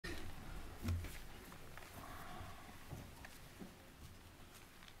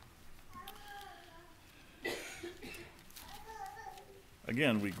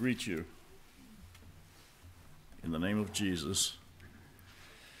Again, we greet you in the name of Jesus.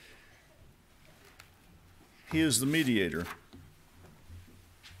 He is the mediator.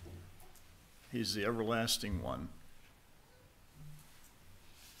 He's the everlasting one.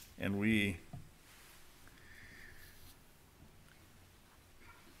 And we,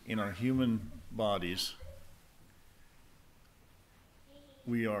 in our human bodies,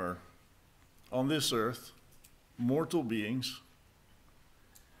 we are on this earth, mortal beings,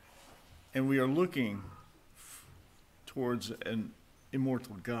 and we are looking towards an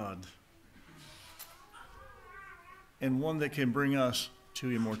immortal God, and one that can bring us to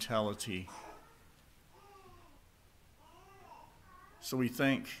immortality. So we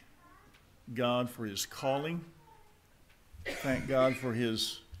thank God for his calling. Thank God for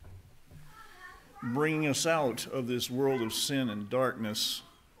his bringing us out of this world of sin and darkness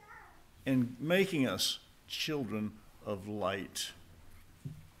and making us children of light.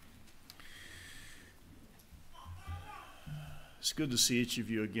 It's good to see each of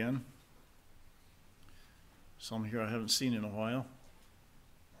you again. Some here I haven't seen in a while.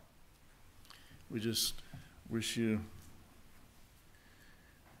 We just wish you,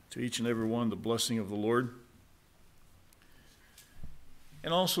 to each and every one, the blessing of the Lord.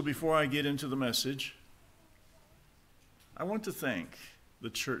 And also, before I get into the message, I want to thank the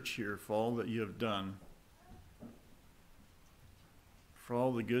church here for all that you have done, for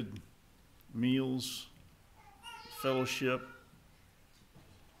all the good meals, fellowship.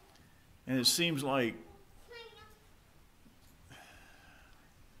 And it seems like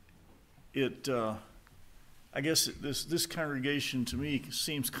I guess this congregation to me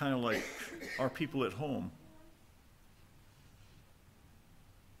seems kind of like our people at home.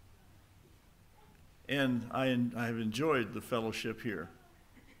 And I have enjoyed the fellowship here.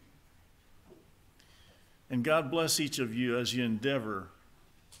 And God bless each of you as you endeavor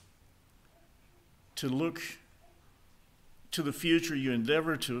to look to the future. You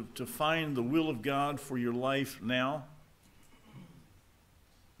endeavor to find the will of God for your life now.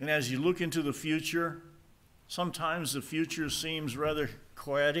 And as you look into the future, sometimes the future seems rather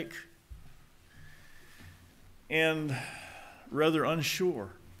chaotic and rather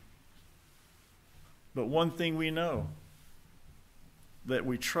unsure. But one thing we know, that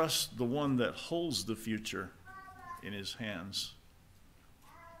we trust the one that holds the future in his hands.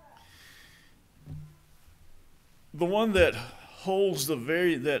 The one that holds the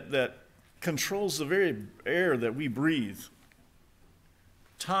very, that controls the very air that we breathe.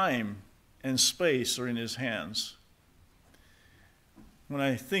 Time and space are in his hands. When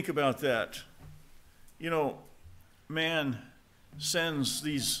I think about that, man sends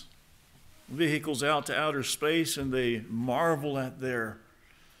these vehicles out to outer space and they marvel at their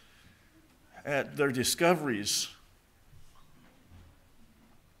discoveries.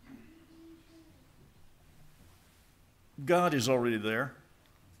 God is already there.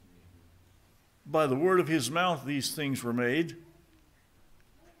 By the word of his mouth, these things were made.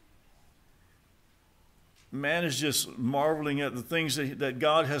 Man is just marveling at the things that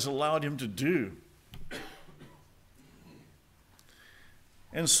God has allowed him to do.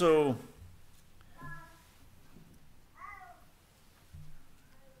 And so,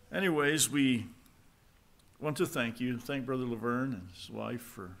 anyways, we want to thank Brother Laverne and his wife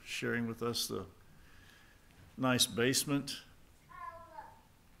for sharing with us the nice basement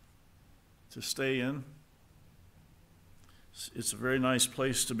to stay in. It's a very nice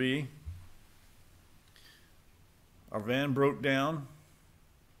place to be. Our van broke down.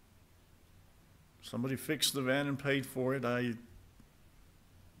 Somebody fixed the van and paid for it. I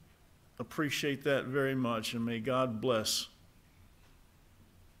appreciate that very much, and may God bless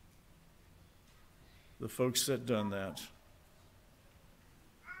the folks that done that.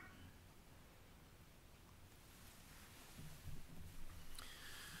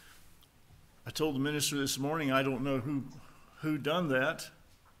 I told the minister this morning I don't know who done that.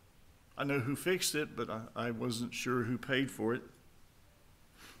 I know who fixed it, but I wasn't sure who paid for it.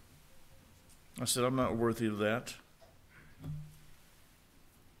 I said, I'm not worthy of that.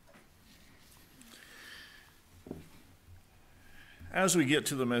 As we get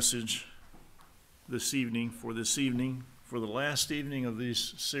to the message this evening, for the last evening of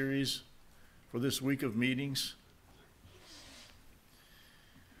this series, for this week of meetings,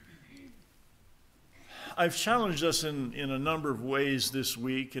 I've challenged us in a number of ways this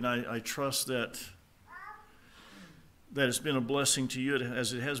week, and I trust that it's been a blessing to you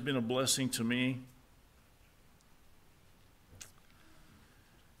as it has been a blessing to me.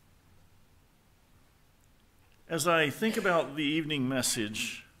 As I think about the evening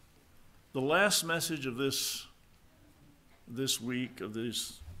message, the last message of this this week of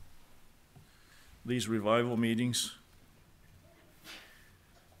these revival meetings,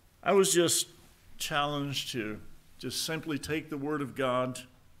 I was just challenged to just simply take the Word of God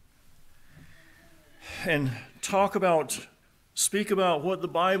and speak about what the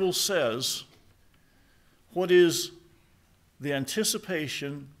Bible says, what is the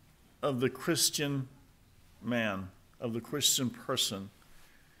anticipation of the Christian man, of the Christian person,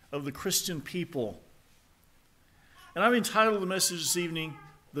 of the Christian people. And I've entitled the message this evening,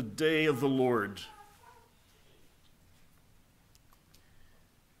 The Day of the Lord.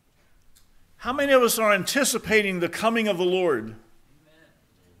 How many of us are anticipating the coming of the Lord?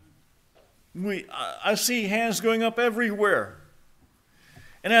 I see hands going up everywhere.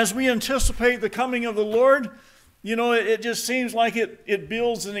 And as we anticipate the coming of the Lord, you know, it just seems like it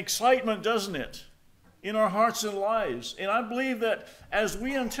builds an excitement, doesn't it, in our hearts and lives. And I believe that as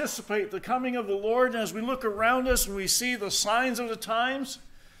we anticipate the coming of the Lord, and as we look around us and we see the signs of the times,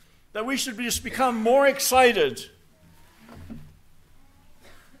 that we should just become more excited.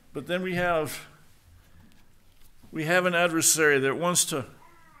 But then we have an adversary that wants to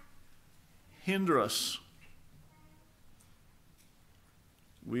hinder us.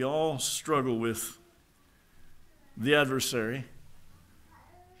 We all struggle with the adversary,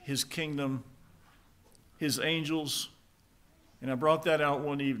 his kingdom, his angels. And I brought that out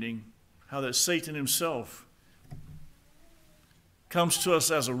one evening, how that Satan himself comes to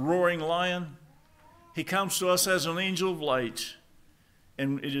us as a roaring lion. He comes to us as an angel of light.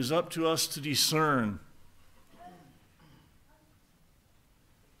 And it is up to us to discern.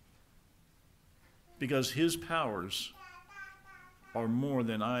 Because his powers are more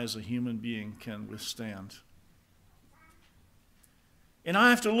than I as a human being can withstand. And I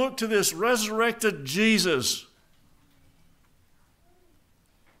have to look to this resurrected Jesus,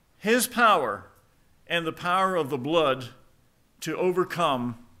 his power and the power of the blood to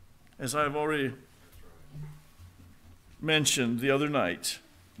overcome, as I've already mentioned the other night.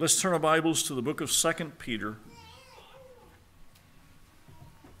 Let's turn our Bibles to the book of 2 Peter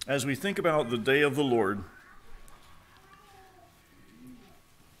as we think about the day of the Lord.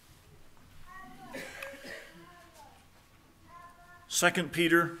 Second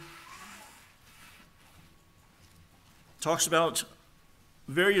Peter talks about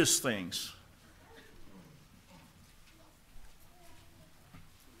various things.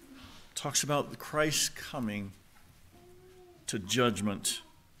 Talks about Christ coming to judgment.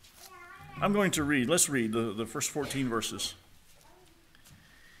 I'm going to read. Let's read the first 14 verses.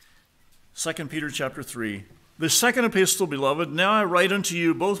 2 Peter chapter 3. The second epistle, beloved, now I write unto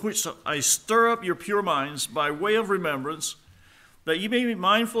you, both which I stir up your pure minds by way of remembrance, that ye may be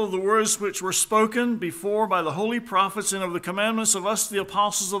mindful of the words which were spoken before by the holy prophets, and of the commandments of us, the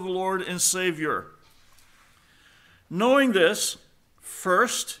apostles of the Lord and Savior. Knowing this,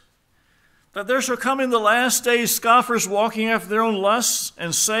 first, that there shall come in the last days scoffers walking after their own lusts,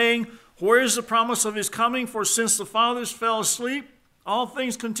 and saying, where is the promise of his coming? For since the fathers fell asleep, all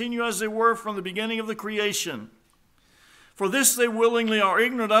things continue as they were from the beginning of the creation. For this they willingly are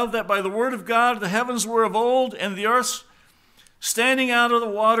ignorant of, that by the word of God the heavens were of old, and the earth standing out of the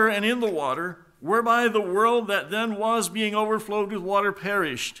water and in the water, whereby the world that then was, being overflowed with water,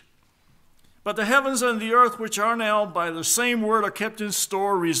 perished. But the heavens and the earth, which are now by the same word, are kept in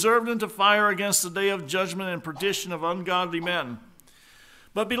store, reserved unto fire against the day of judgment and perdition of ungodly men.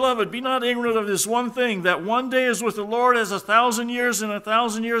 But, beloved, be not ignorant of this one thing, that one day is with the Lord as 1,000 years, and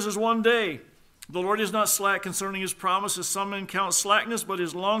 1,000 years as one day. The Lord is not slack concerning his promise, as some men count slackness, but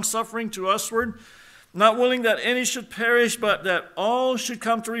is longsuffering to usward, not willing that any should perish, but that all should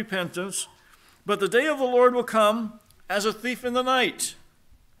come to repentance. But the day of the Lord will come as a thief in the night,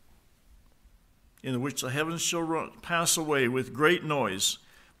 in which the heavens shall pass away with great noise,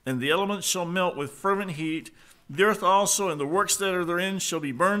 and the elements shall melt with fervent heat. The earth also and the works that are therein shall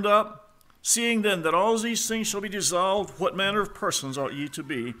be burned up. Seeing then that all these things shall be dissolved, what manner of persons ought ye to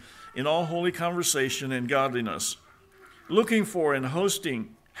be in all holy conversation and godliness, looking for and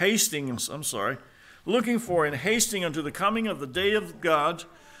hasting unto the coming of the day of God,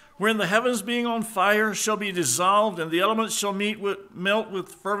 wherein the heavens being on fire shall be dissolved, and the elements shall melt with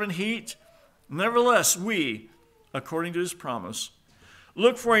fervent heat. Nevertheless, we, according to his promise,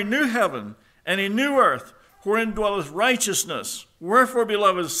 look for a new heaven and a new earth, wherein dwelleth righteousness. Wherefore,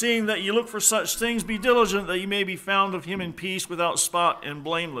 beloved, seeing that ye look for such things, be diligent that ye may be found of him in peace, without spot and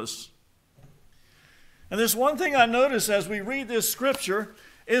blameless. And there's one thing I notice as we read this scripture,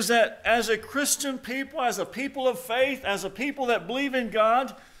 is that as a Christian people, as a people of faith, as a people that believe in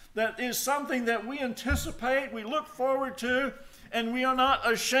God, that is something that we anticipate, we look forward to, and we are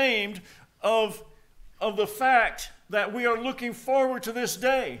not ashamed of the fact that we are looking forward to this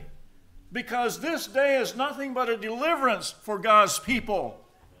day, because this day is nothing but a deliverance for God's people.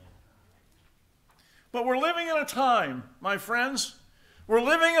 But we're living in a time, my friends, we're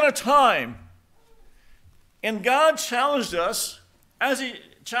living in a time, and God challenged us as He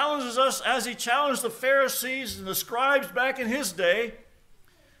challenges us as He challenged the Pharisees and the scribes back in His day.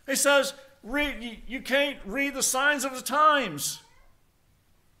 He says, you can't read the signs of the times.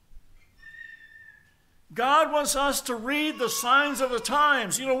 God wants us to read the signs of the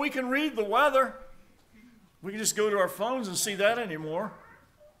times. You know, we can read the weather. We can just go to our phones and see that anymore.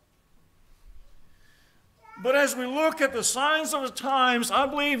 But as we look at the signs of the times, I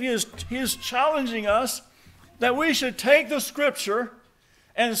believe He is challenging us that we should take the Scripture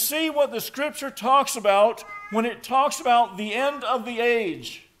and see what the Scripture talks about when it talks about the end of the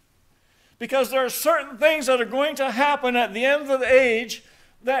age. Because there are certain things that are going to happen at the end of the age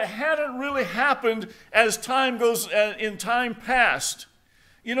that hadn't really happened as time goes in time past.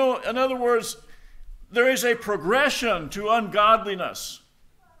 You know, in other words, there is a progression to ungodliness.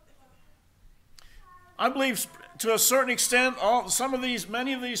 I believe to a certain extent,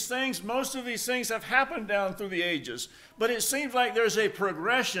 many of these things, most of these things have happened down through the ages. But it seems like there's a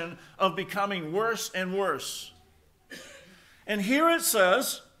progression of becoming worse and worse. And here it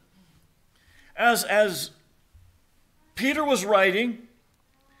says, as Peter was writing,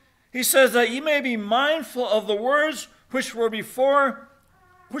 he says that ye may be mindful of the words which were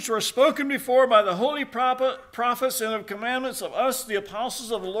spoken before by the holy prophets and of commandments of us, the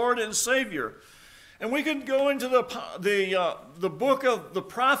apostles of the Lord and Savior. And we can go into the book of the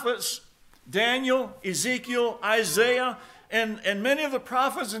prophets, Daniel, Ezekiel, Isaiah, and many of the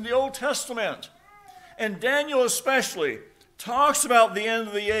prophets in the Old Testament. And Daniel especially talks about the end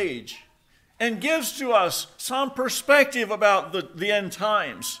of the age and gives to us some perspective about the end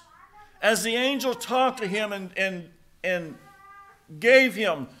times. As the angel talked to him and gave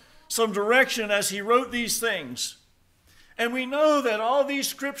him some direction as he wrote these things. And we know that all these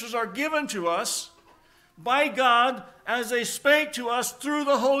scriptures are given to us by God as they spake to us through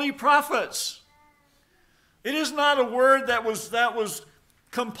the holy prophets. It is not a word that was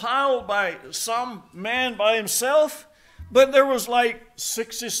compiled by some man by himself, but there was like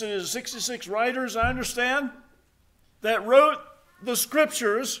 66 writers, I understand, that wrote the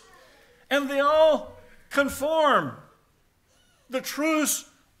scriptures, and they all conform. The truths,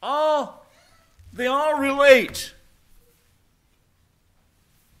 they all relate.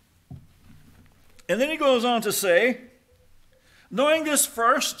 And then he goes on to say, knowing this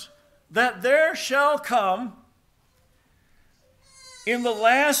first, that there shall come in the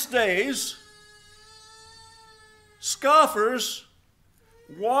last days scoffers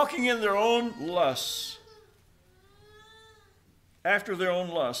walking in their own lusts, after their own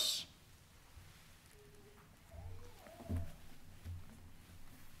lusts.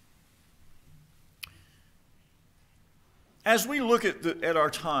 As we look at our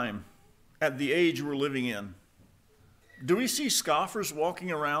time, at the age we're living in, do we see scoffers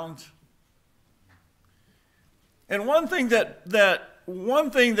walking around? And one thing that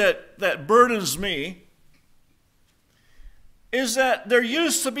burdens me is that there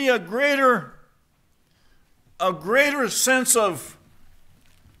used to be a greater sense of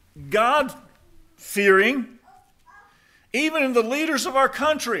God-fearing, even in the leaders of our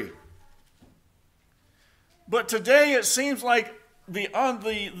country. But today it seems like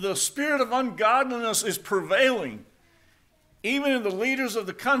the spirit of ungodliness is prevailing, even in the leaders of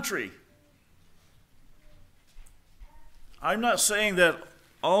the country. I'm not saying that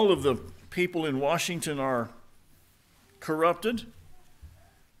all of the people in Washington are corrupted,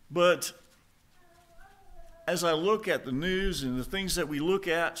 but as I look at the news and the things that we look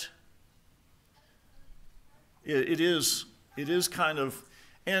at, it is kind of,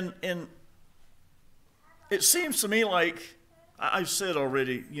 and it seems to me like I've said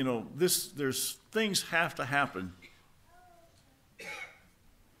already, you know, there's things have to happen.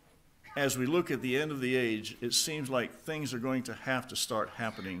 As we look at the end of the age, it seems like things are going to have to start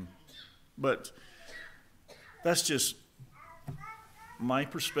happening. But that's just my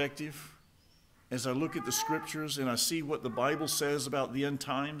perspective. As I look at the scriptures and I see what the Bible says about the end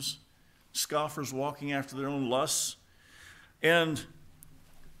times, scoffers walking after their own lusts, and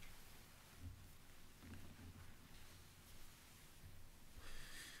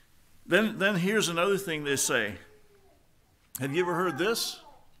then here's another thing they say. Have you ever heard this?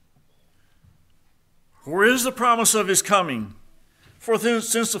 Where is the promise of his coming? For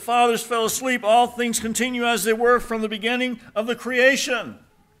since the fathers fell asleep, all things continue as they were from the beginning of the creation.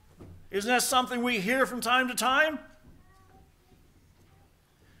 Isn't that something we hear from time to time?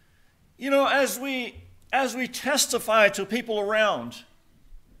 You know, as we as we testify to people around,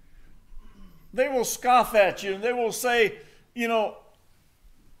 they will scoff at you and they will say, you know,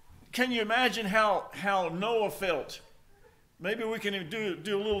 can you imagine how Noah felt? Maybe we can do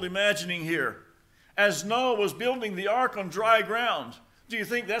a little imagining here. As Noah was building the ark on dry ground, do you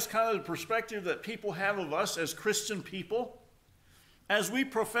think that's kind of the perspective that people have of us as Christian people? As we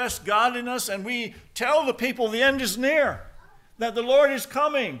profess godliness and we tell the people the end is near, that the Lord is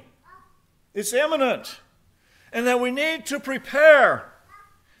coming, it's imminent, and that we need to prepare.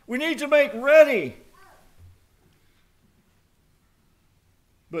 We need to make ready.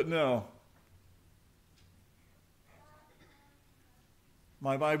 But no.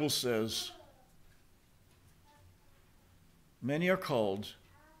 My Bible says, many are called,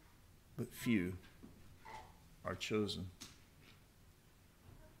 but few are chosen.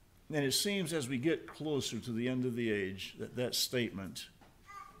 And it seems as we get closer to the end of the age that statement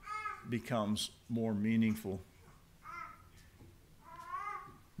becomes more meaningful.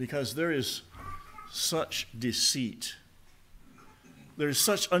 Because there is such deceit. There's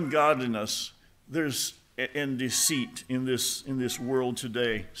such ungodliness. There's and deceit in this world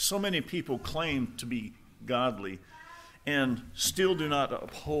today. So many people claim to be godly and still do not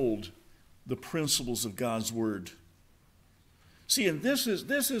uphold the principles of God's word. See, and this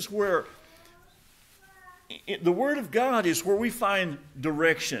is where the word of God is where we find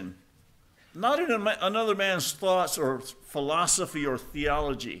direction. Not in another man's thoughts or philosophy or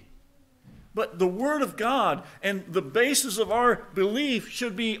theology, but the word of God, and the basis of our belief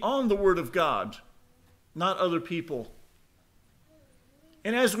should be on the word of God, not other people.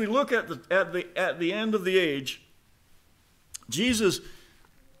 And as we look at the end of the age, Jesus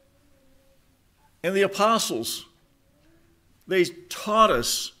and the apostles, they taught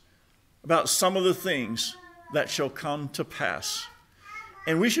us about some of the things that shall come to pass.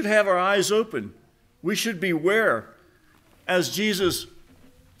 And we should have our eyes open. We should beware, as Jesus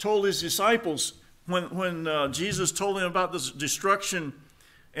told his disciples when Jesus told them about this destruction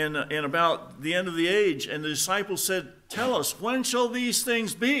and about the end of the age. And the disciples said, tell us, when shall these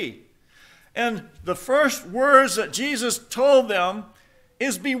things be? And the first words that Jesus told them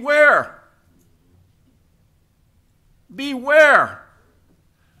is beware. Beware.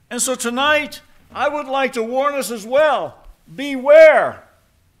 And so tonight, I would like to warn us as well. Beware,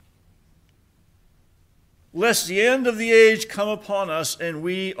 lest the end of the age come upon us and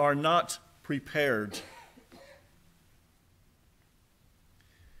we are not prepared.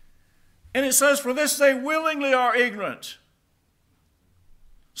 And it says, for this they willingly are ignorant.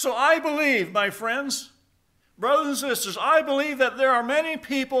 So I believe, my friends, brothers and sisters, I believe that there are many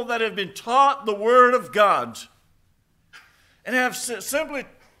people that have been taught the Word of God and have simply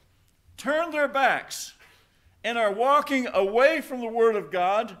turned their backs and are walking away from the Word of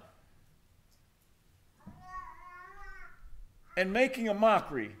God and making a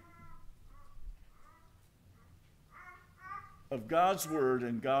mockery of God's Word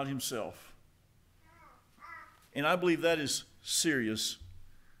and God Himself. And I believe that is serious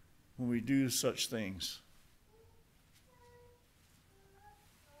when we do such things.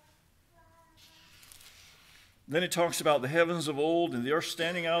 Then it talks about the heavens of old and the earth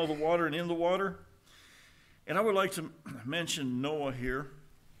standing out of the water and in the water. And I would like to mention Noah here.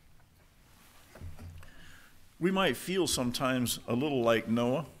 We might feel sometimes a little like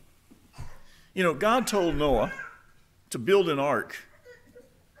Noah. You know, God told Noah to build an ark.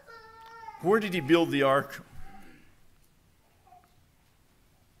 Where did he build the ark?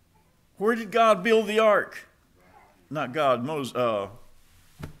 Where did God build the ark? Not God, Noah.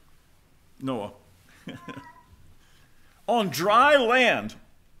 On dry land.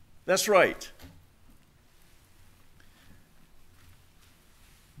 That's right.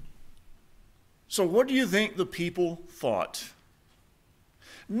 So what do you think the people thought?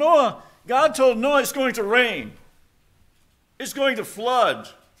 Noah, God told Noah it's going to rain. It's going to flood.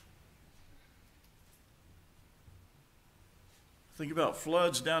 Think about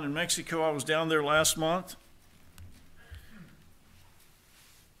floods down in Mexico. I was down there last month.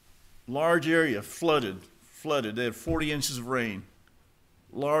 Large area flooded. They had 40 inches of rain.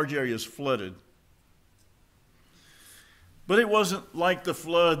 Large areas flooded. But it wasn't like the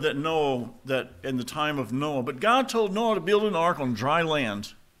flood that in the time of Noah. But God told Noah to build an ark on dry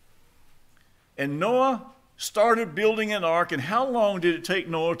land. And Noah started building an ark. And how long did it take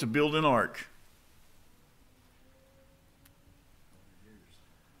Noah to build an ark?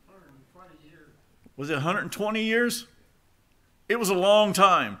 120 years. Was it 120 years? It was a long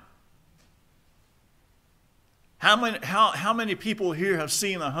time. How many people here have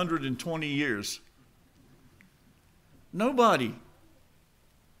seen 120 years? Nobody.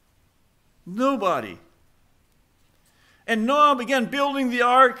 Nobody. And Noah began building the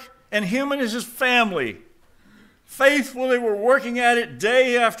ark, and him and his family, faithful, they were working at it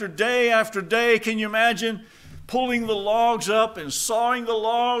day after day after day. Can you imagine pulling the logs up and sawing the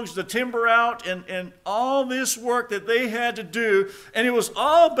logs, the timber out, and all this work that they had to do? And it was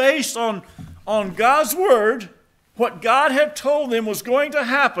all based on God's word, what God had told them was going to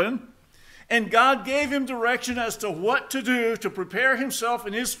happen. And God gave him direction as to what to do to prepare himself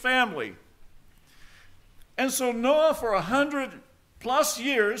and his family. And so Noah, for 100+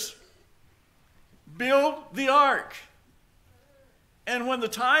 years, built the ark. And when the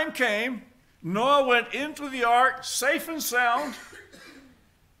time came, Noah went into the ark safe and sound,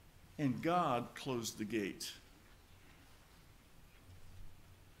 and God closed the gate.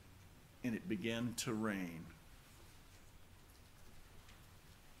 And it began to rain.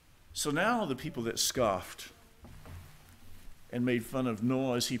 So now the people that scoffed and made fun of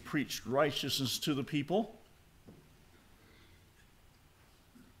Noah as he preached righteousness to the people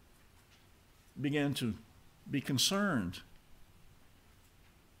began to be concerned.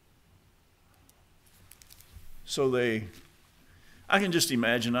 So I can just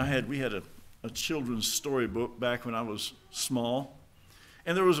imagine, we had a children's storybook back when I was small,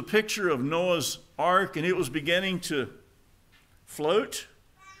 and there was a picture of Noah's ark, and it was beginning to float,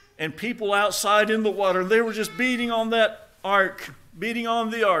 and people outside in the water, they were just beating on that ark, beating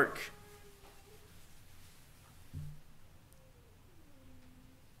on the ark.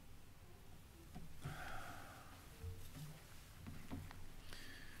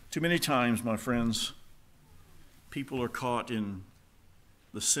 Too many times, my friends, people are caught in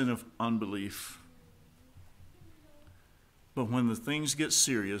the sin of unbelief. But when the things get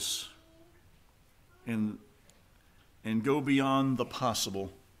serious and go beyond the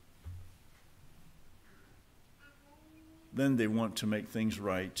possible, then they want to make things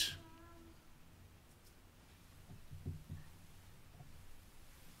right.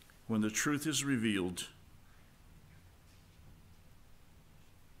 When the truth is revealed,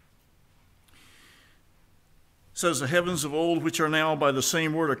 it says, the heavens of old, which are now by the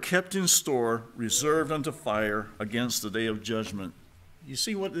same word, are kept in store, reserved unto fire against the day of judgment. You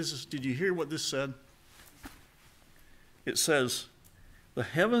see what this is? Did you hear what this said? It says, the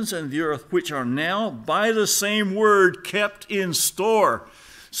heavens and the earth, which are now by the same word kept in store.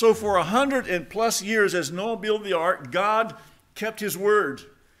 So for 100+ years, as Noah built the ark, God kept his word,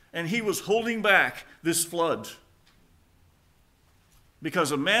 and he was holding back this flood.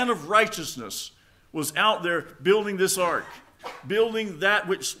 Because a man of righteousness was out there building this ark, building that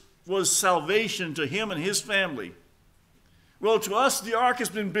which was salvation to him and his family. Well, to us, the ark has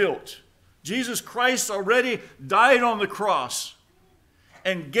been built. Jesus Christ already died on the cross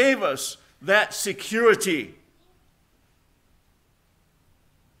and gave us that security.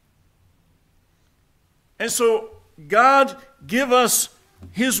 And so God give us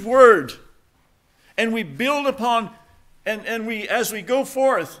his word, and we build upon, and we, as we go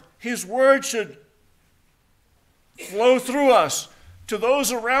forth, his word should flow through us. To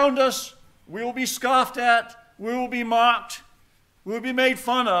those around us, we will be scoffed at, we will be mocked, we will be made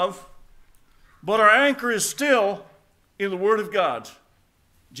fun of, but our anchor is still in the word of God,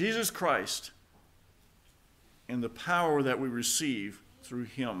 Jesus Christ, and the power that we receive through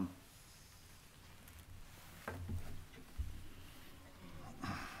him.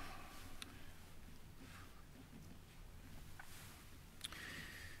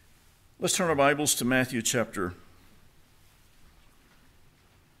 Let's turn our Bibles to Matthew chapter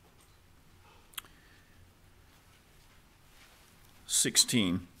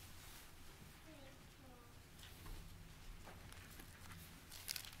 16.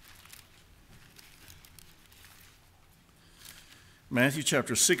 Matthew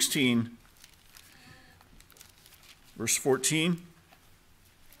chapter 16, verse 14.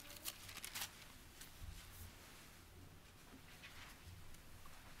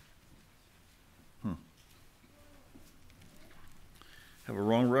 Have a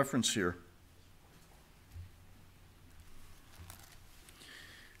wrong reference here.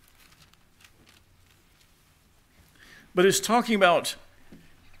 But it's talking about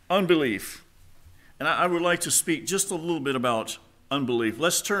unbelief. And I would like to speak just a little bit about unbelief.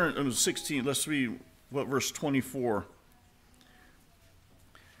 Let's turn to 16. Let's read what verse 24.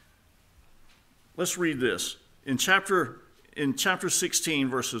 Let's read this. In chapter 16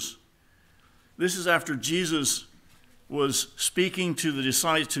 verses, this is after Jesus was speaking to the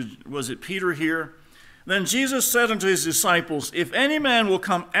disciples, was it Peter here? Then Jesus said unto his disciples, if any man will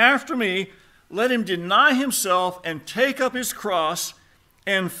come after me, let him deny himself and take up his cross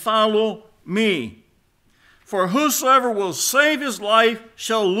and follow me. For whosoever will save his life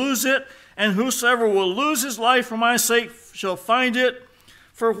shall lose it, and whosoever will lose his life for my sake shall find it.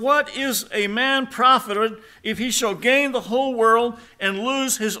 For what is a man profited if he shall gain the whole world and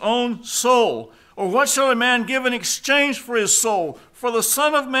lose his own soul? Or what shall a man give in exchange for his soul? For the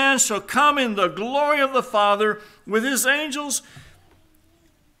Son of Man shall come in the glory of the Father with his angels,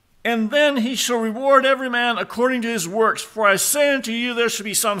 and then he shall reward every man according to his works. For I say unto you, there shall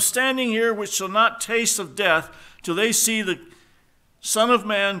be some standing here which shall not taste of death till they see the Son of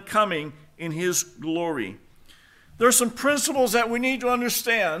Man coming in his glory. There are some principles that we need to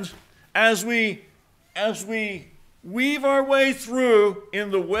understand as we weave our way through in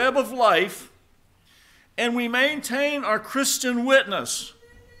the web of life and we maintain our Christian witness.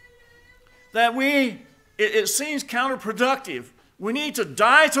 That it seems counterproductive. We need to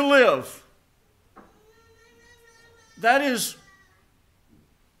die to live. That is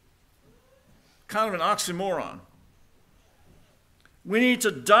kind of an oxymoron. We need to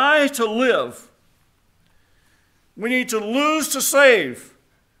die to live. We need to lose to save.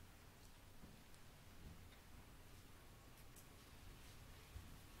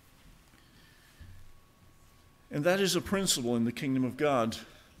 And that is a principle in the kingdom of God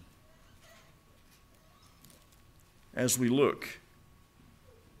as we look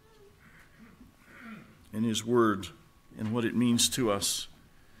in His Word and what it means to us.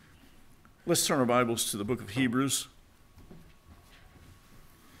 Let's turn our Bibles to the book of Hebrews,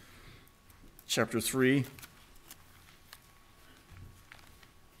 chapter 3.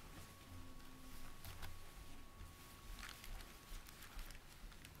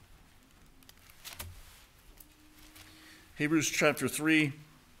 Hebrews chapter 3.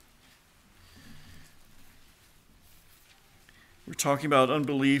 We're talking about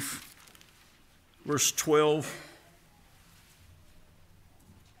unbelief. Verse 12.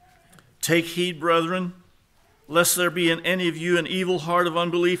 Take heed, brethren, lest there be in any of you an evil heart of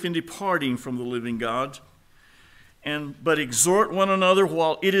unbelief in departing from the living God. But exhort one another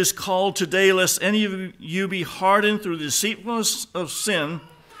while it is called today, lest any of you be hardened through the deceitfulness of sin.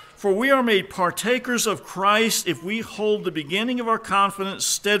 For we are made partakers of Christ if we hold the beginning of our confidence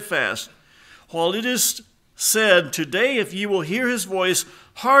steadfast. While it is said, today if ye will hear his voice,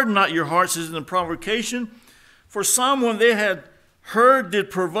 harden not your hearts as in the provocation. For some, when they had heard, did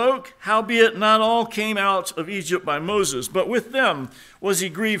provoke, howbeit not all came out of Egypt by Moses. But with them was he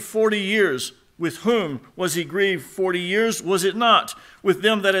grieved 40 years. With whom was he grieved 40 years? Was it not with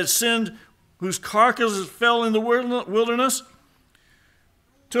them that had sinned, whose carcasses fell in the wilderness?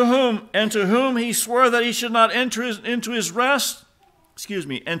 To whom he swore that he should not enter into his rest?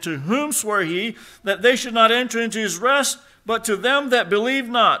 And to whom swore he that they should not enter into his rest? But to them that believed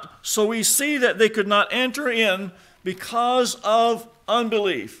not. So we see that they could not enter in because of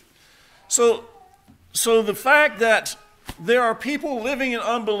unbelief. So the fact that there are people living in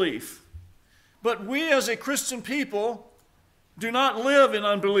unbelief, but we as a Christian people do not live in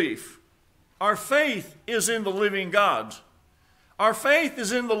unbelief. Our faith is in the living God. Our faith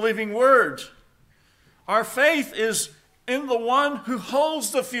is in the living Word. Our faith is in the one who holds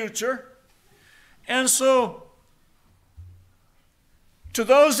the future. And so, to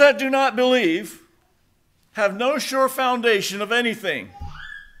those that do not believe, have no sure foundation of anything.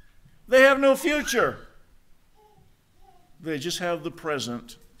 They have no future. They just have the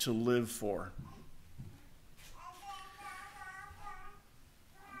present to live for.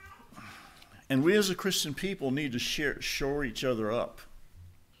 And we as a Christian people need to shore each other up.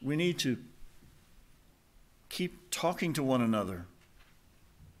 We need to keep talking to one another.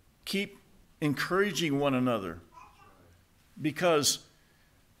 Keep encouraging one another. Because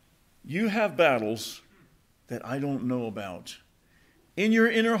you have battles that I don't know about. In your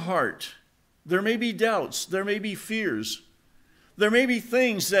inner heart, there may be doubts, there may be fears. There may be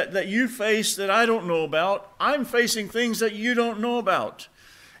things that you face that I don't know about. I'm facing things that you don't know about.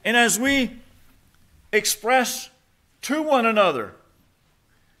 And as we express to one another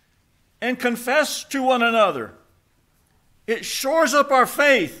and confess to one another, it shores up our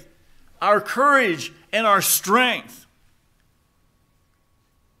faith, our courage, and our strength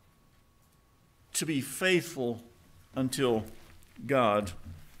to be faithful until God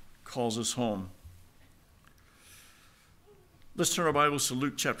calls us home. Let's turn our Bibles to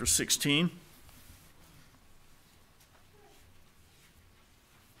Luke chapter 16.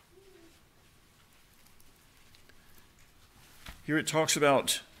 Here it talks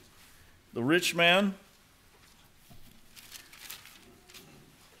about the rich man,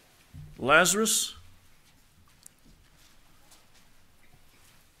 Lazarus.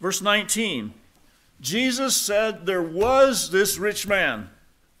 Verse 19, Jesus said there was this rich man.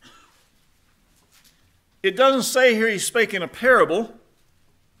 It doesn't say here he spake in a parable,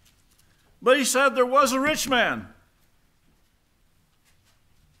 But he said there was a rich man,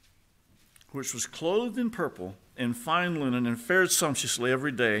 which was clothed in purple and fine linen and fared sumptuously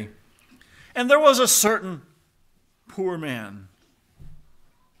every day. And there was a certain poor man.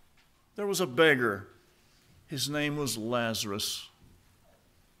 There was a beggar. His name was Lazarus,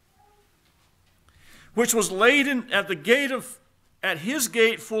 which was laid at his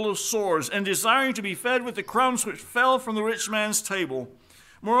gate full of sores, and desiring to be fed with the crumbs which fell from the rich man's table.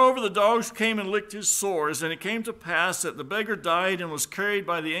 Moreover, the dogs came and licked his sores, and it came to pass that the beggar died and was carried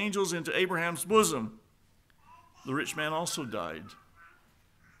by the angels into Abraham's bosom. The rich man also died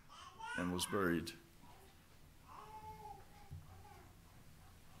and was buried.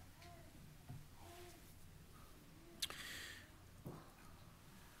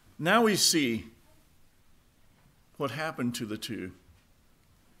 Now we see what happened to the two.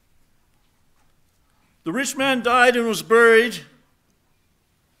 The rich man died and was buried.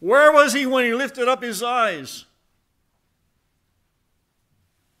 Where was he when he lifted up his eyes?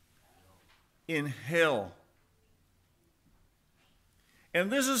 In hell.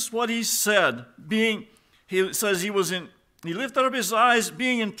 And this is what he said, he says he lifted up his eyes,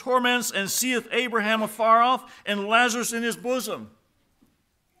 being in torments, and seeth Abraham afar off, and Lazarus in his bosom.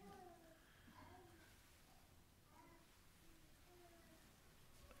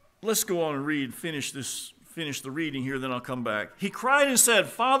 Let's go on and finish the reading here, then I'll come back. He cried and said,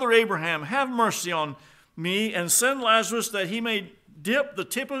 Father Abraham, have mercy on me, and send Lazarus that he may dip the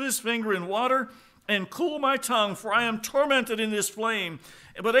tip of his finger in water and cool my tongue, for I am tormented in this flame.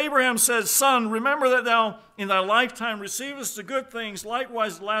 But Abraham said, Son, remember that thou in thy lifetime receivest the good things,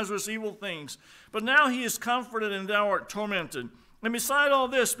 likewise Lazarus evil things. But now he is comforted, and thou art tormented. And beside all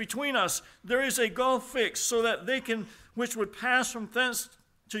this, between us, there is a gulf fixed, so that they which would pass from thence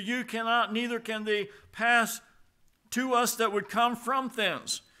to you cannot, neither can they pass to us that would come from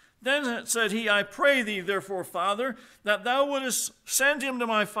thence. Then said he, I pray thee, therefore, Father, that thou wouldest send him to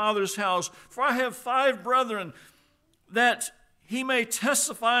my father's house, for I have 5 brethren, that he may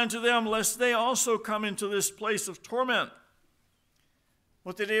testify unto them, lest they also come into this place of torment.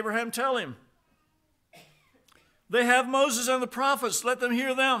 What did Abraham tell him? They have Moses and the prophets, let them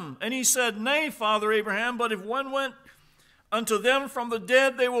hear them. And he said, Nay, Father Abraham, but if one went unto them from the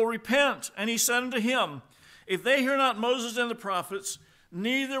dead, they will repent. And he said unto him, If they hear not Moses and the prophets,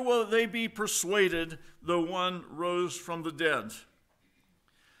 neither will they be persuaded, though one rose from the dead.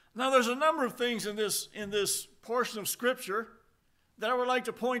 Now there's a number of things in this portion of Scripture that I would like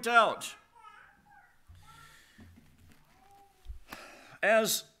to point out.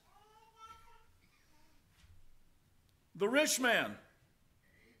 As the rich man,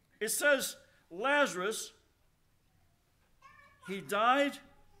 it says Lazarus, he died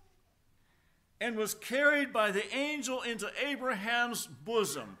and was carried by the angel into Abraham's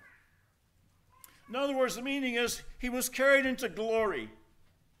bosom. In other words, the meaning is he was carried into glory.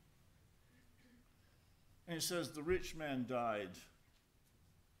 And it says the rich man died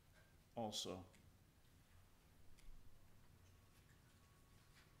also.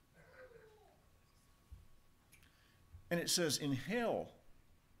 And it says in hell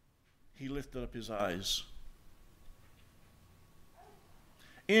he lifted up his eyes.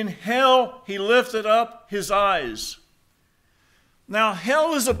 In hell, he lifted up his eyes. Now,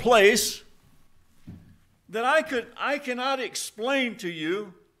 hell is a place that I cannot explain to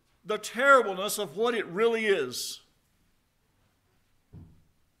you the terribleness of what it really is.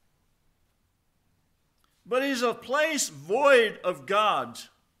 But it is a place void of God.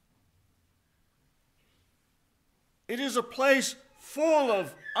 It is a place full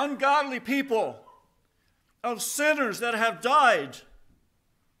of ungodly people, of sinners that have died.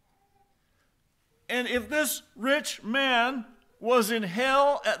 And if this rich man was in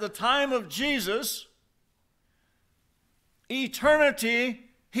hell at the time of Jesus, eternity,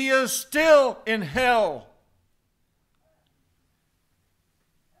 he is still in hell.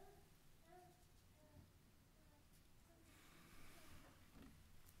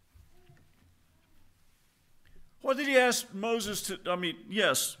 What did he ask Moses to,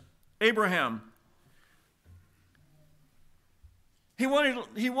 Abraham? He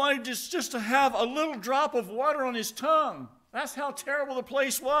wanted just to have a little drop of water on his tongue. That's how terrible the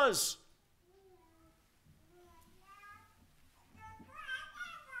place was.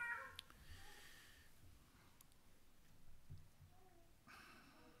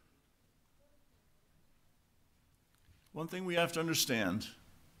 One thing we have to understand,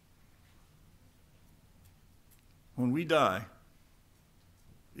 when we die,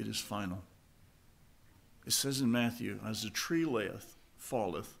 it is final. It says in Matthew, as the tree layeth,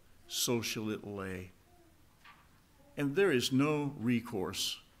 falleth, so shall it lay. And there is no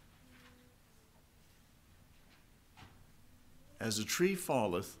recourse. as the tree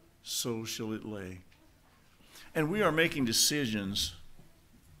falleth, so shall it lay. And we are making decisions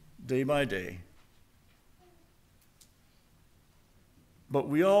day by day. But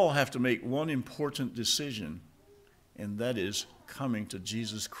we all have to make one important decision, and that is coming to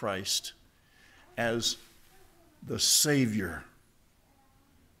Jesus Christ as the Savior,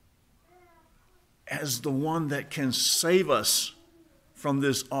 as the one that can save us from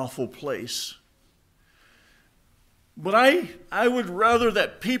this awful place. But I would rather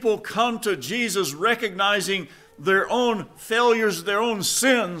that people come to Jesus recognizing their own failures, their own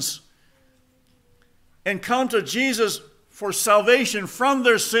sins, and come to Jesus for salvation from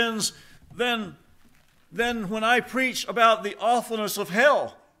their sins than when I preach about the awfulness of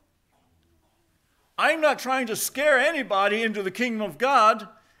hell. I'm not trying to scare anybody into the kingdom of God.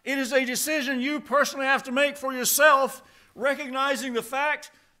 It is a decision you personally have to make for yourself, recognizing the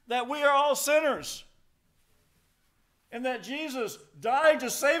fact that we are all sinners and that Jesus died to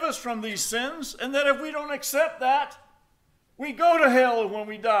save us from these sins, and that if we don't accept that, we go to hell when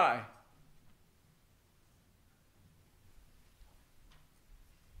we die.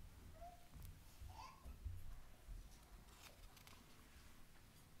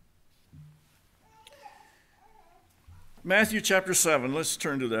 Matthew chapter 7, let's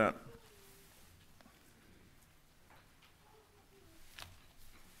turn to that.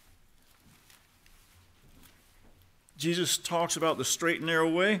 Jesus talks about the straight and narrow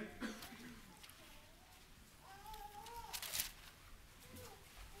way.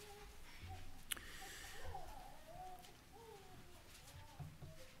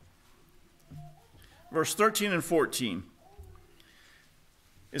 Verse 13 and 14.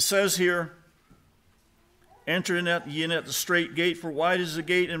 It says here, enter ye in at the straight gate, for wide is the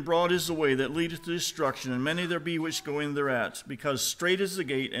gate and broad is the way that leadeth to destruction, and many there be which go in thereat. Because strait is the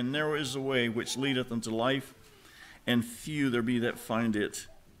gate and narrow is the way which leadeth unto life, and few there be that find it.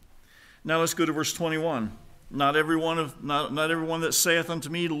 Now let's go to verse 21. Not everyone that saith unto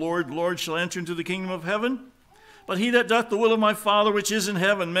me, Lord, Lord, shall enter into the kingdom of heaven, but he that doth the will of my Father which is in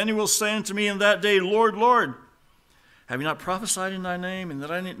heaven. Many will say unto me in that day, Lord, Lord, have you not prophesied in thy name? And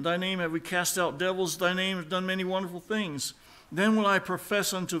in thy name have we cast out devils? Thy name has done many wonderful things. Then will I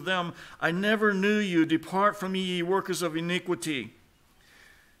profess unto them, I never knew you. Depart from me, ye workers of iniquity.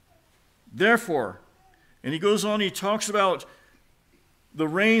 Therefore, and he goes on, he talks about the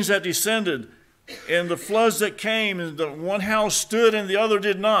rains that descended and the floods that came, and the one house stood and the other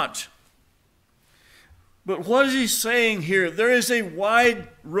did not. But what is he saying here? There is a wide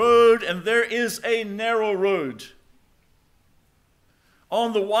road and there is a narrow road.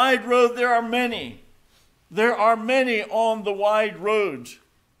 On the wide road there are many. There are many on the wide road.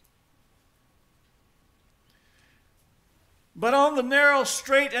 But on the narrow,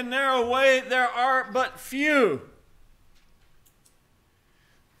 straight and narrow way, there are but few.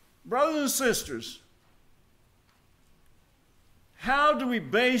 Brothers and sisters, how do we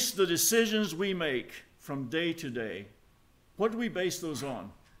base the decisions we make from day to day? What do we base those on?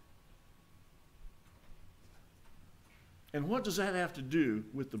 And what does that have to do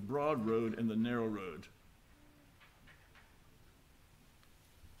with the broad road and the narrow road?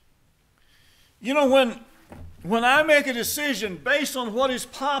 You know, when I make a decision based on what is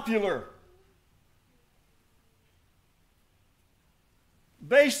popular,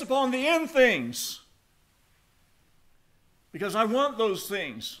 based upon the end things, because I want those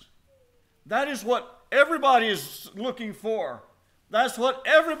things, that is what everybody is looking for. That's what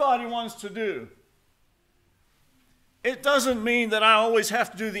everybody wants to do. It doesn't mean that I always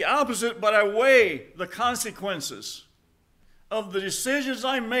have to do the opposite, but I weigh the consequences of the decisions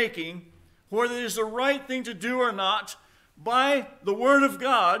I'm making, whether it is the right thing to do or not, by the Word of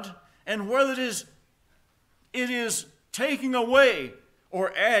God, and whether it is taking away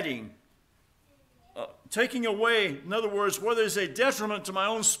or adding. Taking away, in other words, whether it's a detriment to my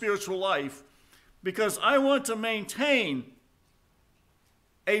own spiritual life, because I want to maintain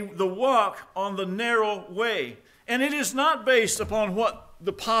the walk on the narrow way. And it is not based upon what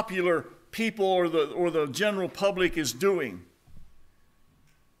the popular people or the general public is doing.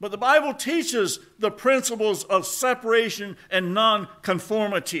 But the Bible teaches the principles of separation and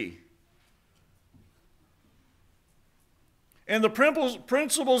nonconformity. And the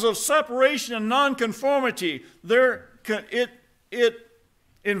principles of separation and nonconformity, it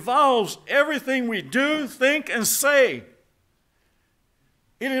involves everything we do, think, and say.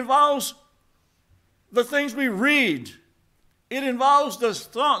 It involves the things we read. It involves the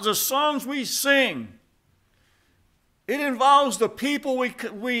songs we sing. It involves the people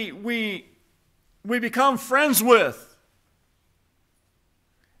we become friends with.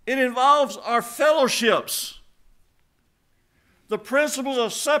 It involves our fellowships. the principles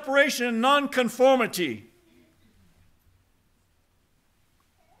of separation and nonconformity.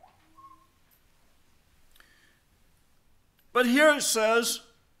 But here it says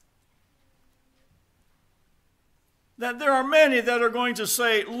that there are many that are going to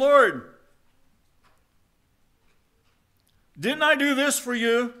say, Lord, didn't I do this for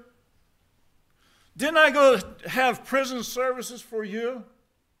you? Didn't I go have prison services for you?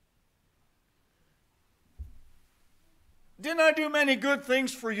 Didn't I do many good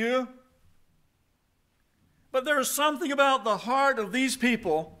things for you? But there is something about the heart of these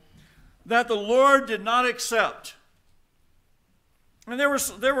people that the Lord did not accept. And they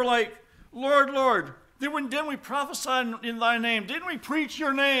were like, Lord, Lord, didn't we prophesy in thy name? Didn't we preach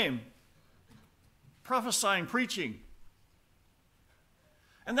your name? Prophesying, preaching.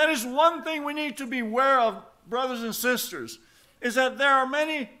 And that is one thing we need to be aware of, brothers and sisters, is that there are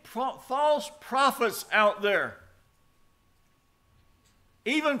many false prophets out there,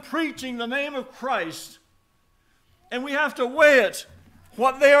 even preaching the name of Christ, and we have to weigh it,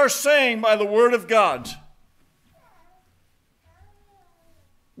 what they are saying by the Word of God.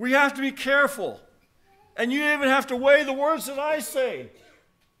 We have to be careful, and you even have to weigh the words that I say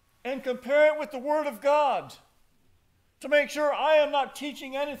and compare it with the Word of God to make sure I am not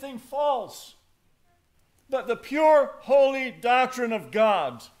teaching anything false, but the pure, holy doctrine of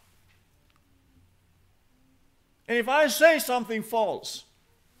God. And if I say something false,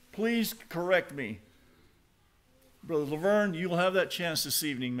 please correct me. Brother Laverne, you'll have that chance this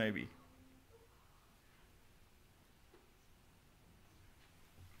evening maybe.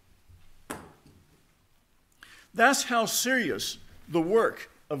 That's how serious the work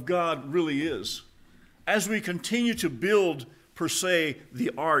of God really is as we continue to build, per se,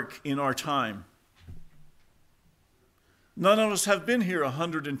 the ark in our time. None of us have been here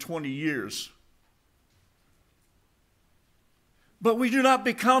 120 years. But we do not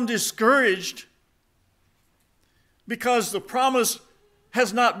become discouraged because the promise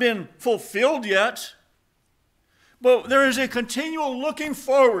has not been fulfilled yet. But there is a continual looking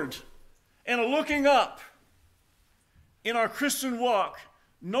forward and a looking up in our Christian walk,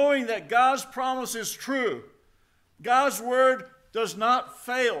 knowing that God's promise is true. God's word does not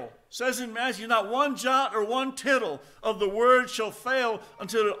fail. It says in Matthew, not one jot or one tittle of the word shall fail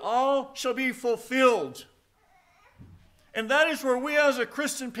until it all shall be fulfilled. And that is where we as a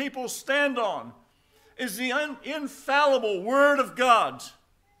Christian people stand on, is the infallible Word of God.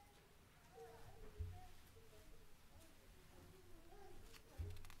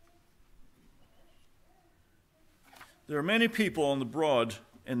 There are many people on the broad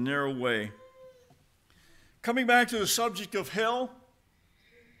and narrow way. Coming back to the subject of hell,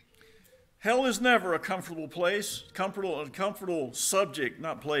 hell is never a comfortable place, comfortable subject,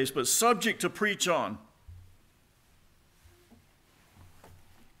 not place, but subject to preach on.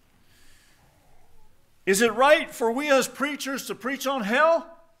 Is it right for we as preachers to preach on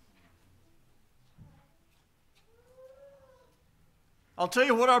hell? I'll tell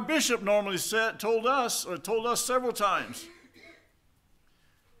you what our bishop normally told us several times.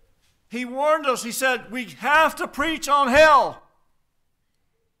 He warned us, he said, we have to preach on hell.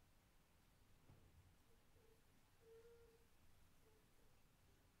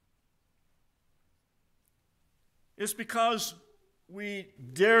 It's because we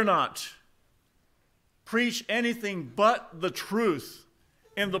dare not preach anything but the truth.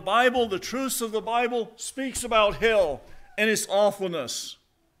 In the Bible, the truths of the Bible speaks about hell and its awfulness.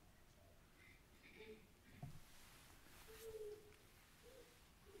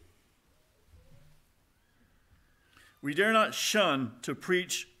 We dare not shun to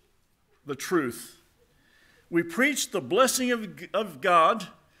preach the truth. We preach the blessing of God,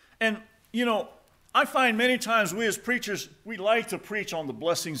 and I find many times we as preachers, we like to preach on the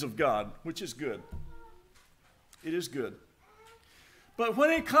blessings of God, which is good. It is good. But when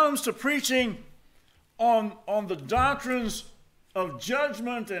it comes to preaching on the doctrines of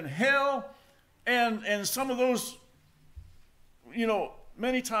judgment and hell and some of those,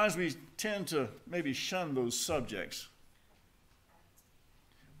 many times we tend to maybe shun those subjects.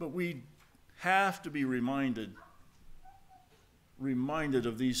 But we have to be reminded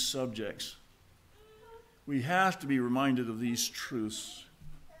of these subjects. We have to be reminded of these truths.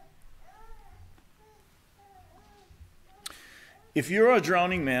 If you're a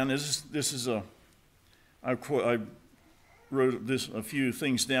drowning man, I wrote a few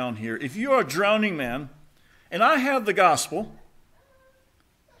things down here. If you are a drowning man, and I have the gospel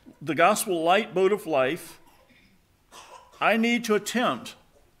light boat of life, I need to attempt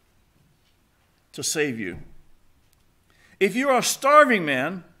to save you. If you are a starving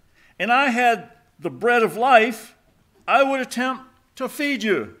man, and I had the bread of life, I would attempt to feed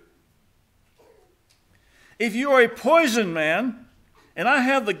you. If you are a poisoned man, and I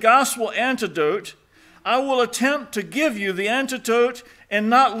have the gospel antidote, I will attempt to give you the antidote and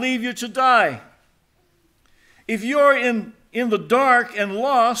not leave you to die. If you are in the dark and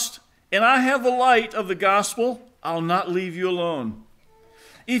lost, and I have the light of the gospel, I'll not leave you alone.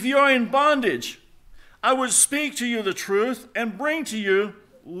 If you are in bondage, I would speak to you the truth and bring to you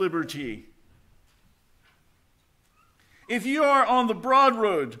liberty. If you are on the broad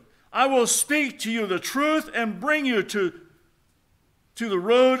road, I will speak to you the truth and bring you to the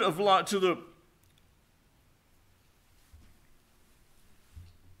road of life, to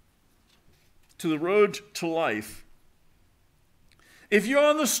the road to life. If you're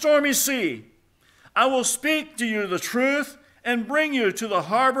on the stormy sea, I will speak to you the truth and bring you to the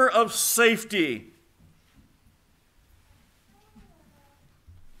harbor of safety.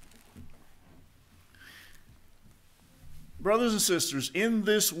 Brothers and sisters, in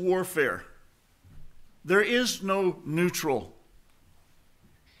this warfare, there is no neutral.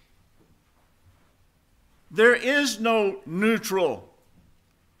 There is no neutral.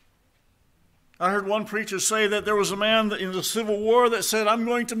 I heard one preacher say that there was a man in the Civil War that said, I'm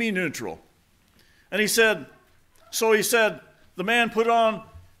going to be neutral. And he said, the man put on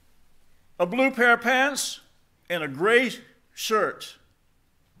a blue pair of pants and a gray shirt.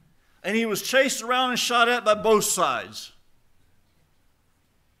 And he was chased around and shot at by both sides.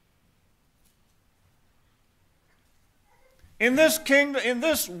 In this kingdom, in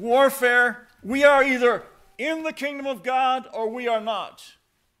this warfare, we are either in the kingdom of God or we are not.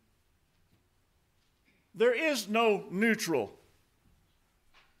 There is no neutral.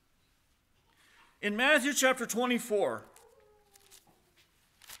 In Matthew chapter 24,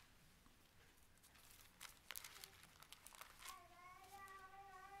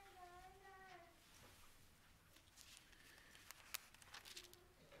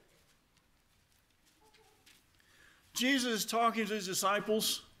 Jesus is talking to his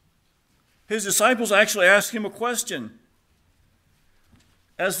disciples. His disciples actually asked him a question.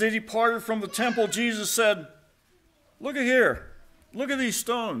 As they departed from the temple, Jesus said, look at here. Look at these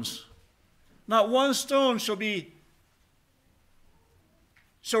stones. Not one stone shall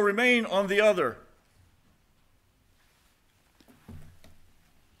remain on the other.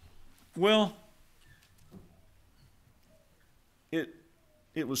 Well,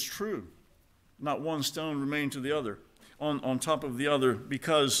 it was true. Not one stone remained to the other, on top of the other,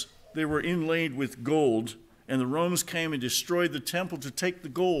 because they were inlaid with gold, and the Romans came and destroyed the temple to take the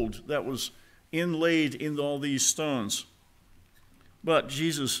gold that was inlaid in all these stones. But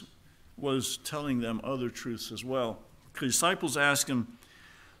Jesus was telling them other truths as well. The disciples asked him,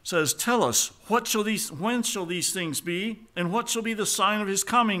 says, tell us, when shall these things be, and what shall be the sign of his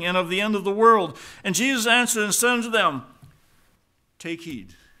coming and of the end of the world? And Jesus answered and said unto them, take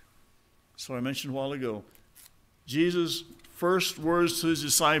heed. So I mentioned a while ago, Jesus' first words to his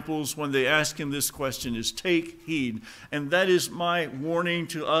disciples when they ask him this question is, take heed. And that is my warning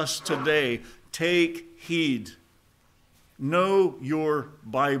to us today. Take heed. Know your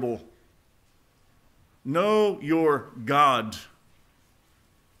Bible. Know your God.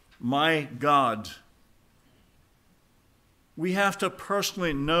 My God. We have to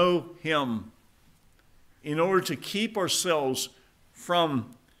personally know him in order to keep ourselves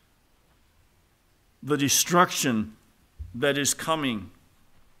from the destruction that is coming.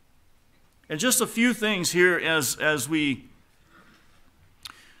 And just a few things here as we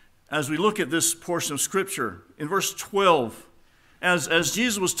look at this portion of Scripture. In verse 12, as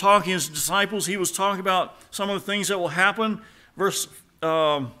Jesus was talking to his disciples, he was talking about some of the things that will happen. Verse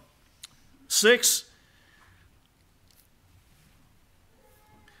 6,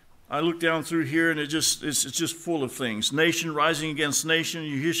 I look down through here and it's just full of things. Nation rising against nation.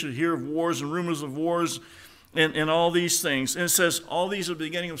 You should hear of wars and rumors of wars and all these things. And it says all these are the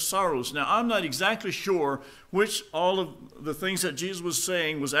beginning of sorrows. Now, I'm not exactly sure which all of the things that Jesus was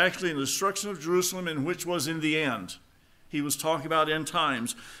saying was actually in the destruction of Jerusalem and which was in the end. He was talking about end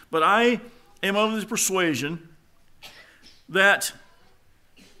times. But I am of the persuasion that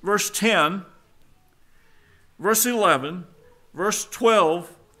verse 10, verse 11, verse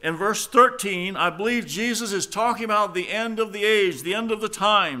 12, and verse 13, I believe Jesus is talking about the end of the age, the end of the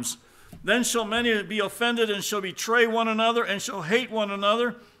times. Then shall many be offended and shall betray one another and shall hate one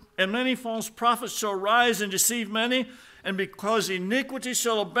another. And many false prophets shall rise and deceive many. And because iniquity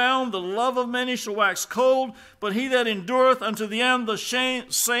shall abound, the love of many shall wax cold. But he that endureth unto the end, the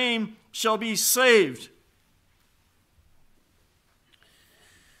same shall be saved.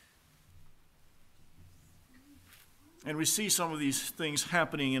 And we see some of these things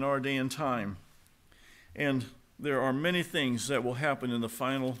happening in our day and time. And there are many things that will happen in the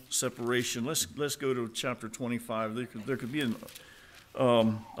final separation. Let's go to chapter 25. There could be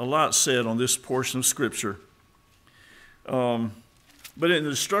a lot said on this portion of Scripture. But in the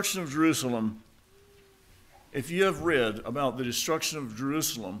destruction of Jerusalem, if you have read about the destruction of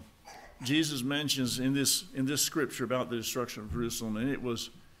Jerusalem, Jesus mentions in this Scripture about the destruction of Jerusalem, and it was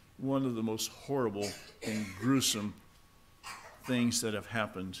one of the most horrible and gruesome things that have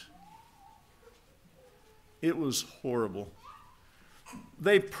happened. It was horrible.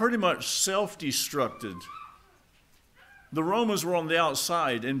 They pretty much self-destructed. The Romans were on the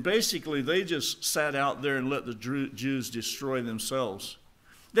outside, and basically they just sat out there and let the Jews destroy themselves.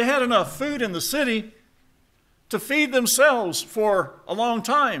 They had enough food in the city to feed themselves for a long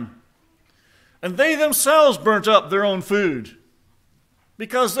time. And they themselves burnt up their own food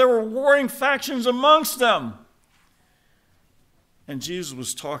because there were warring factions amongst them. And Jesus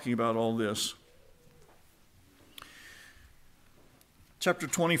was talking about all this. Chapter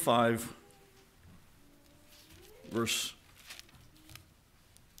 25, verse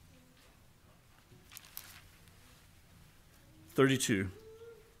 32.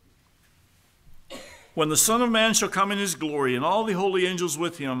 When the Son of Man shall come in his glory, and all the holy angels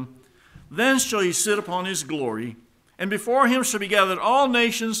with him, then shall he sit upon his glory, and before him shall be gathered all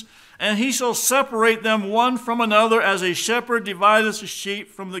nations, and he shall separate them one from another, as a shepherd divideth the sheep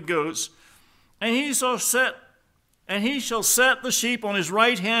from the goats. And he shall set the sheep on his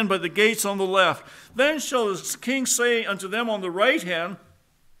right hand, but the gates on the left. Then shall the king say unto them on the right hand,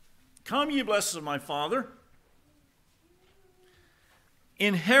 Come, ye blessed of my Father,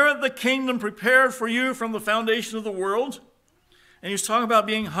 inherit the kingdom prepared for you from the foundation of the world. And he's talking about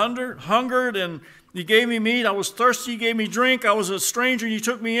being hungered, and you gave me meat. I was thirsty, you gave me drink. I was a stranger, and you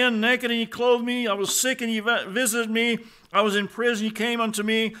took me in. Naked, and you clothed me. I was sick, and you visited me. I was in prison, you came unto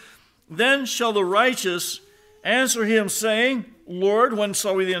me. Then shall the righteous answer him, saying, Lord, when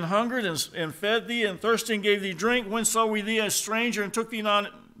saw we thee an hungered, and fed thee, and thirsty, and gave thee drink? When saw we thee a stranger, and took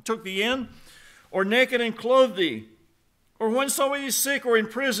thee in? Or naked, and clothed thee? Or when saw we thee sick, or in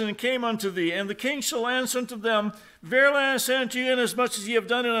prison, and came unto thee? And the king shall answer unto them, Verily I say unto you, inasmuch as ye have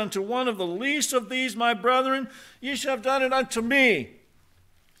done it unto one of the least of these my brethren, ye shall have done it unto me.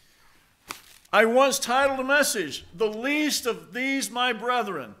 I once titled a message, The Least of These My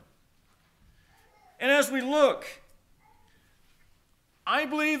Brethren. And as we look, I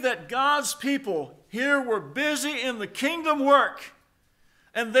believe that God's people here were busy in the kingdom work,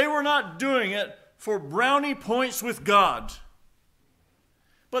 and they were not doing it for brownie points with God,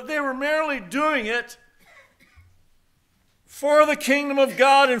 but they were merely doing it for the kingdom of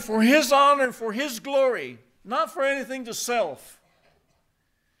God and for His honor and for His glory, not for anything to self.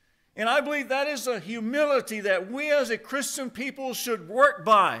 And I believe that is a humility that we as a Christian people should work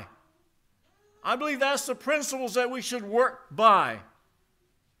by. I believe that's the principles that we should work by.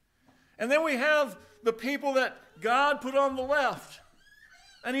 And then we have the people that God put on the left.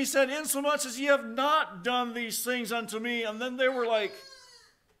 And He said, insomuch as ye have not done these things unto me. And then they were like,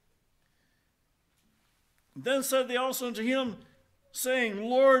 then said they also unto Him, saying,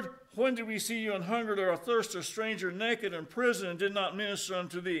 Lord, when did we see you an hungered or athirst or stranger, naked, in prison, and did not minister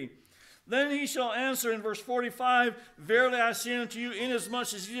unto thee? Then He shall answer in verse 45, Verily I say unto you,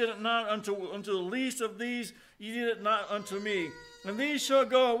 inasmuch as ye did it not unto the least of these, ye did it not unto me. And these shall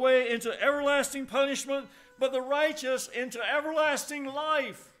go away into everlasting punishment, but the righteous into everlasting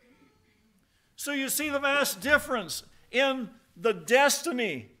life. So you see the vast difference in the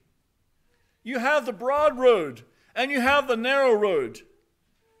destiny. You have the broad road and you have the narrow road.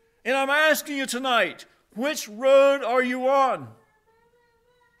 And I'm asking you tonight, which road are you on?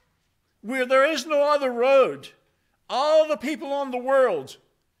 Where there is no other road. All the people on the world,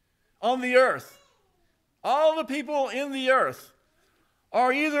 on the earth, all the people in the earth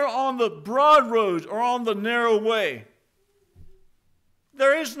are either on the broad road or on the narrow way.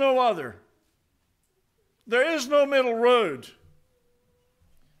 There is no other. There is no middle road.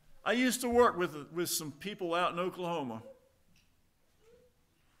 I used to work with some people out in Oklahoma.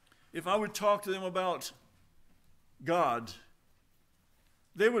 If I would talk to them about God,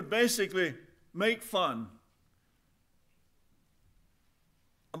 they would basically make fun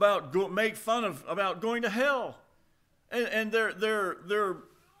about going to hell. And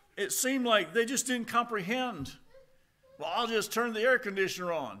it seemed like they just didn't comprehend. Well, I'll just turn the air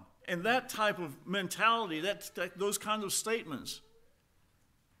conditioner on. And that type of mentality, those kinds of statements.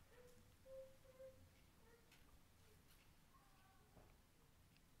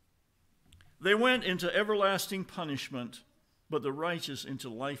 They went into everlasting punishment, but the righteous into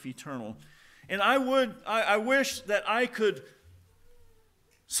life eternal. And I wish that I could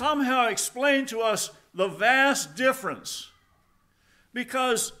somehow explain to us the vast difference.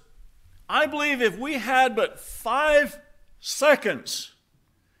 Because I believe if we had but 5 seconds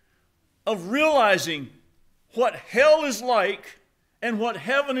of realizing what hell is like and what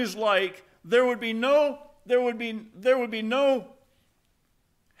heaven is like, there would be no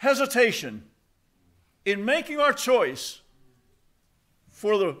hesitation in making our choice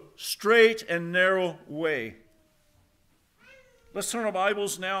for the straight and narrow way. Let's turn our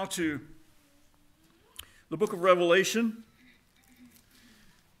Bibles now to the book of Revelation.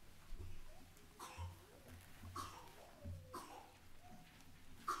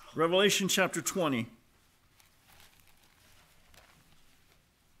 Revelation chapter 20.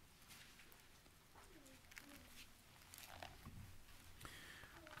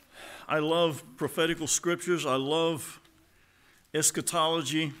 I love prophetical scriptures. I love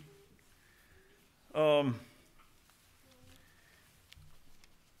eschatology.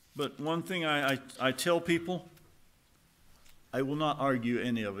 But one thing I tell people, I will not argue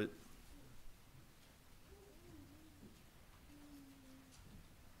any of it.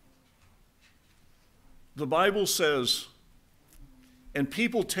 The Bible says, and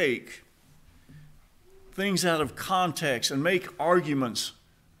people take things out of context and make arguments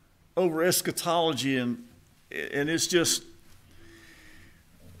over eschatology, and it's just,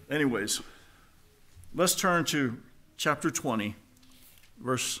 anyways, let's turn to chapter 20,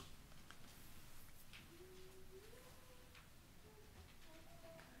 verse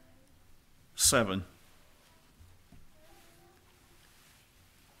 7.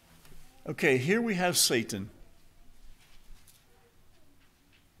 Okay, here we have Satan.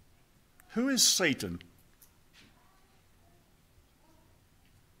 Who is Satan?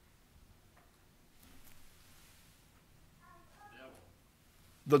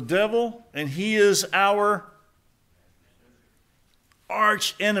 The devil, and he is our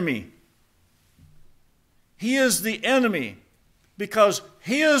arch enemy. He is the enemy because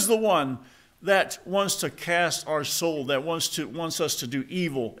he is the one that wants to cast our soul, that wants us to do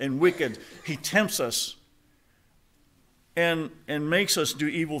evil and wicked. He tempts us and makes us do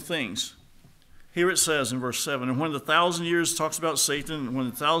evil things. Here it says in verse 7, and when the 1,000 years, talks about Satan, and when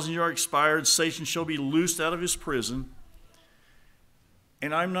the 1,000 years are expired, Satan shall be loosed out of his prison.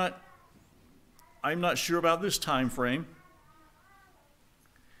 And I'm not sure about this time frame.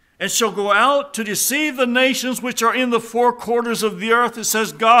 And shall go out to deceive the nations which are in the 4 quarters of the earth. It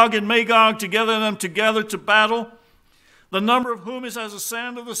says Gog and Magog to gather them together to battle, the number of whom is as the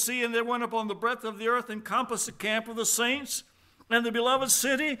sand of the sea. And they went upon the breadth of the earth and compassed the camp of the saints and the beloved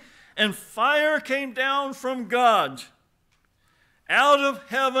city. And fire came down from God out of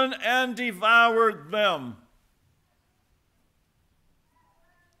heaven and devoured them.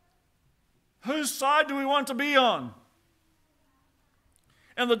 Whose side do we want to be on?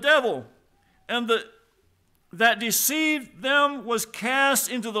 And the devil that deceived them was cast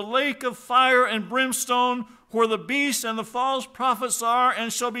into the lake of fire and brimstone, where the beast and the false prophets are,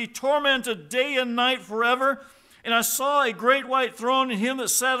 and shall be tormented day and night forever. And I saw a great white throne, and him that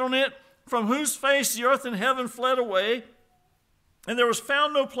sat on it, from whose face the earth and heaven fled away, and there was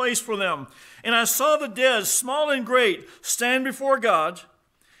found no place for them. And I saw the dead, small and great, stand before God,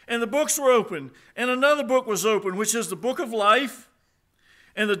 and the books were opened, and another book was opened, which is the book of life.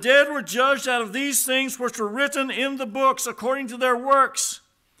 And the dead were judged out of these things which were written in the books according to their works.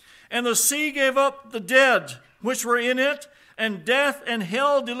 And the sea gave up the dead which were in it, and death and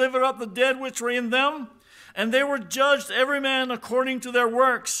hell delivered up the dead which were in them. And they were judged every man according to their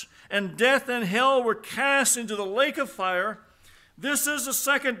works. And death and hell were cast into the lake of fire. This is the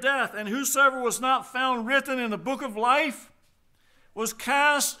second death. And whosoever was not found written in the book of life was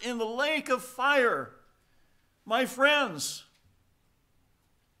cast in the lake of fire. My friends,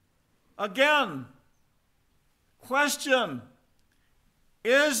 again, question,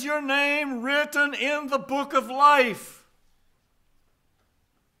 is your name written in the book of life?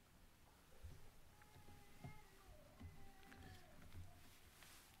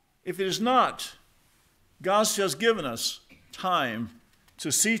 If it is not, God has given us time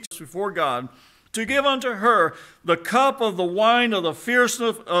to seek before God, to give unto her the cup of the wine of the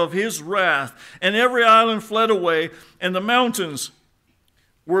fierceness of his wrath. And every island fled away, and the mountains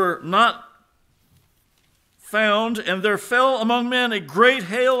were not found, and there fell among men a great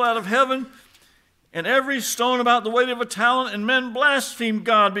hail out of heaven, and every stone about the weight of a talent, and men blasphemed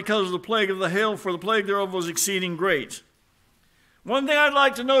God because of the plague of the hail, for the plague thereof was exceeding great. One thing I'd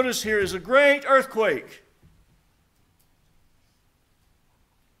like to notice here is a great earthquake.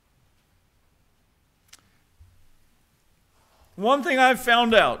 One thing I've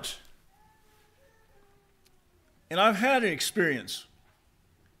found out, and I've had an experience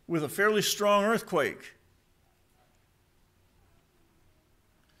with a fairly strong earthquake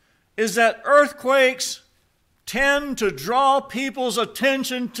is that earthquakes tend to draw people's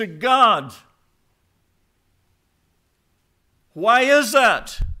attention to God. Why is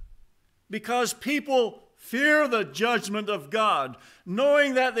that? Because people fear the judgment of God,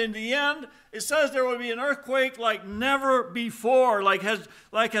 knowing that in the end, it says there will be an earthquake like never before, like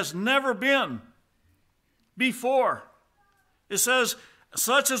has never been before. It says,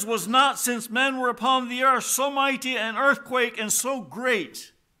 such as was not since men were upon the earth, so mighty an earthquake and so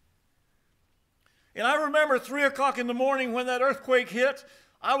great. And I remember 3 o'clock in the morning when that earthquake hit.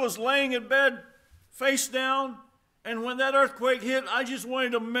 I was laying in bed face down, and when that earthquake hit, I just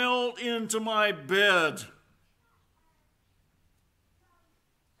wanted to melt into my bed.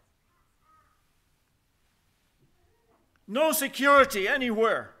 No security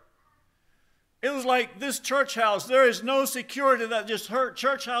anywhere. It was like this church house. There is no security that this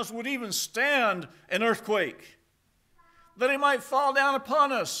church house would even stand an earthquake, that it might fall down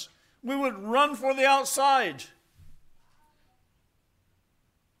upon us. We would run for the outside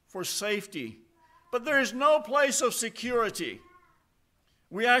for safety. But there is no place of security.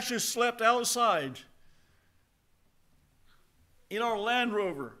 We actually slept outside in our Land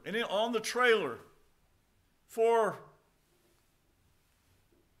Rover and on the trailer for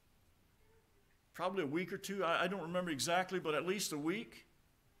probably a week or two. I don't remember exactly, but at least a week,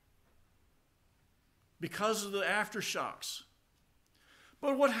 because of the aftershocks.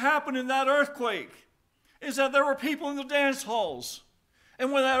 But what happened in that earthquake is that there were people in the dance halls.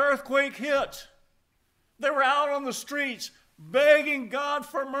 And when that earthquake hit, they were out on the streets begging God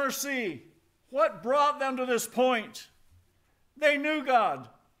for mercy. What brought them to this point? They knew God.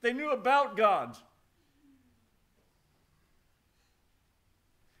 They knew about God.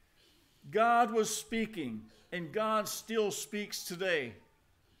 God was speaking, and God still speaks today.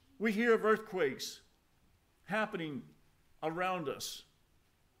 We hear of earthquakes happening around us.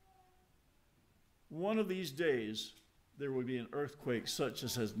 One of these days, there will be an earthquake such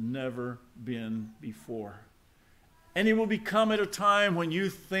as has never been before. And it will become at a time when you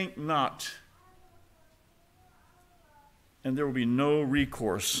think not. And there will be no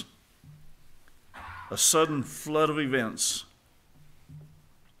recourse. A sudden flood of events.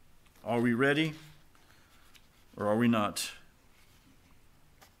 Are we ready or are we not?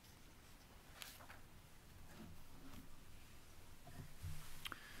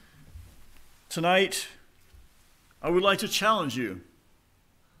 Tonight, I would like to challenge you.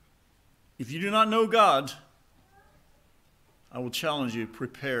 If you do not know God, I will challenge you,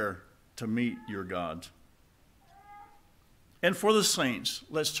 prepare to meet your God. And for the saints,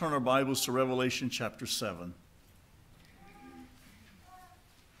 let's turn our Bibles to Revelation chapter 7.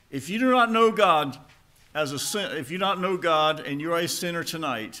 If you do not know God if you do not know God and you're a sinner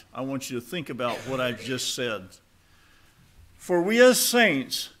tonight, I want you to think about what I've just said. For we as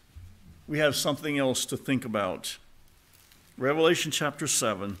saints, we have something else to think about. Revelation chapter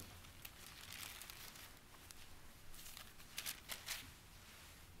 7.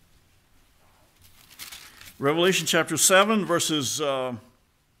 Revelation chapter 7, verses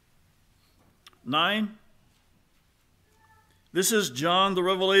 9. This is John the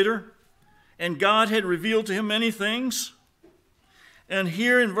Revelator, and God had revealed to him many things. And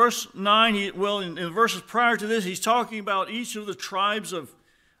here in verse 9, in verses prior to this, he's talking about each of the tribes of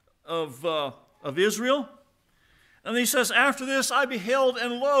Israel. And he says, after this I beheld,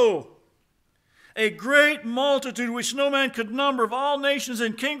 and lo, a great multitude which no man could number, of all nations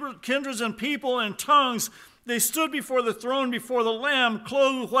and kindreds and people and tongues. They stood before the throne, before the Lamb,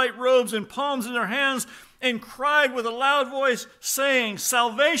 clothed with white robes and palms in their hands, and cried with a loud voice, saying,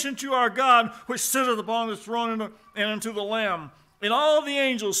 Salvation to our God, which sitteth upon the throne and unto the Lamb. And all the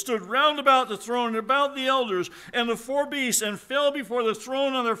angels stood round about the throne and about the elders and the four beasts, and fell before the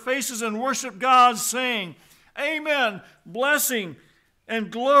throne on their faces and worshipped God, saying, Amen, blessing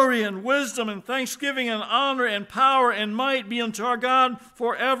and glory and wisdom and thanksgiving and honor and power and might be unto our God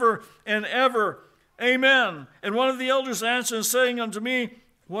forever and ever. Amen. And one of the elders answered and saying unto me,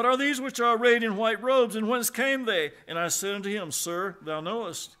 What are these which are arrayed in white robes, and whence came they? And I said unto him, Sir, thou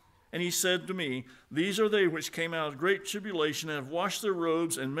knowest. And he said to me, These are they which came out of great tribulation, and have washed their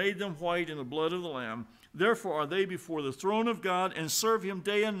robes, and made them white in the blood of the Lamb. Therefore are they before the throne of God, and serve him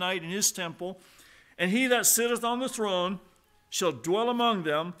day and night in his temple. And he that sitteth on the throne shall dwell among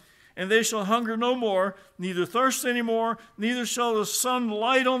them, and they shall hunger no more, neither thirst any more, neither shall the sun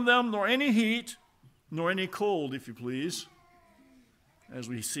light on them, nor any heat, nor any cold, if you please, as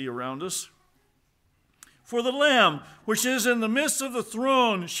we see around us. For the Lamb, which is in the midst of the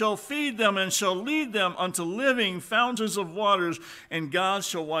throne, shall feed them and shall lead them unto living fountains of waters, and God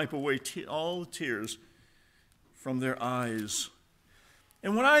shall wipe away all the tears from their eyes.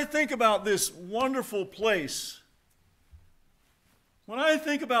 And when I think about this wonderful place,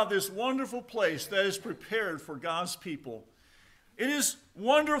 that is prepared for God's people, it is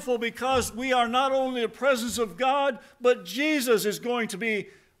wonderful because we are not only in the presence of God, but Jesus is going to be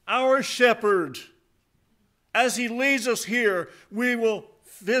our shepherd. As he leads us here, we will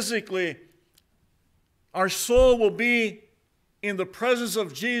physically, our soul will be in the presence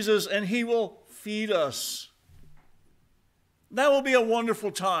of Jesus, and he will feed us. That will be a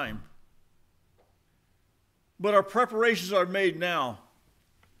wonderful time. But our preparations are made now.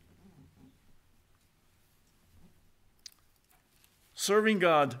 Serving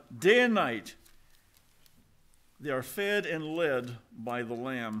God day and night, they are fed and led by the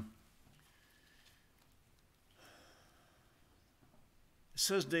Lamb. It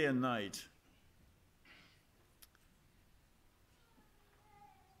says day and night.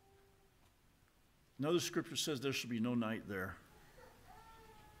 Another scripture says there should be no night there.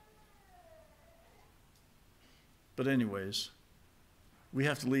 But anyways, we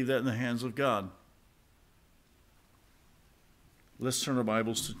have to leave that in the hands of God. Let's turn our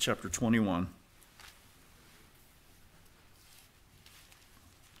Bibles to chapter 21.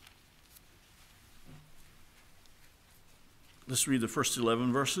 Let's read the first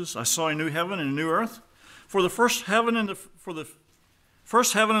 11 verses. I saw a new heaven and a new earth. For the first heaven and the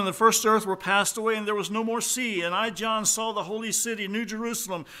first earth were passed away, and there was no more sea. And I, John, saw the holy city, New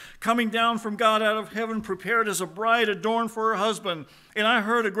Jerusalem, coming down from God out of heaven, prepared as a bride adorned for her husband. And I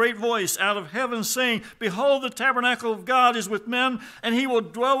heard a great voice out of heaven saying, Behold, the tabernacle of God is with men, and he will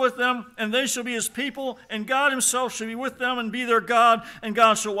dwell with them, and they shall be his people, and God himself shall be with them and be their God, and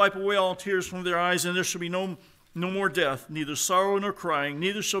God shall wipe away all tears from their eyes, and there shall be no more death, neither sorrow nor crying,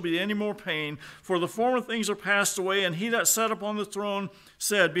 neither shall be any more pain, for the former things are passed away. And he that sat upon the throne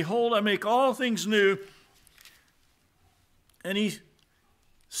said, Behold, I make all things new. And he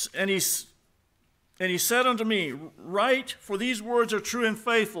said unto me, Write, for these words are true and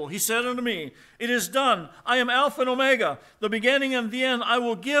faithful. He said unto me, It is done. I am Alpha and Omega, the beginning and the end. I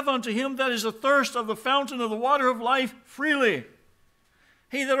will give unto him that is athirst of the fountain of the water of life freely.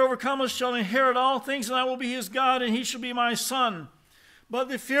 He that overcometh shall inherit all things, and I will be his God, and he shall be my son. But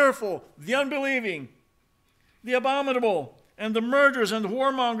the fearful, the unbelieving, the abominable, and the murderers, and the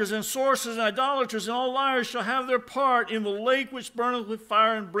whoremongers, and sorcerers, and idolaters, and all liars shall have their part in the lake which burneth with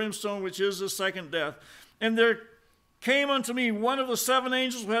fire and brimstone, which is the second death. And there came unto me one of the seven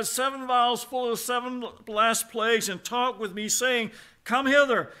angels who had 7 vials full of the 7 last plagues, and talked with me, saying, Come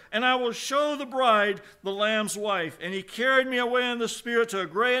hither, and I will show the bride, the Lamb's wife. And he carried me away in the Spirit to a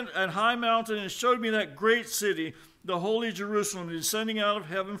great and high mountain, and showed me that great city, the holy Jerusalem, descending out of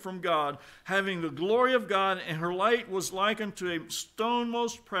heaven from God, having the glory of God, and her light was like unto a stone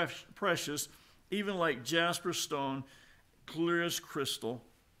most precious, even like jasper stone, clear as crystal.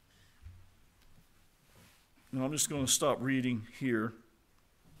 Now I'm just going to stop reading here.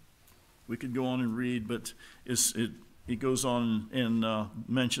 We could go on and read, but it goes on and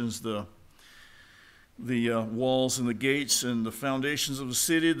mentions the walls and the gates and the foundations of the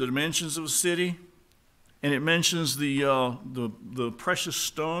city, the dimensions of the city, and it mentions the precious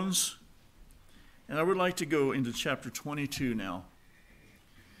stones. And I would like to go into chapter 22 now.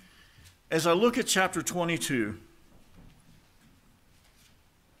 As I look at chapter 22,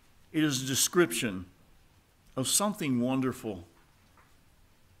 it is a description of something wonderful.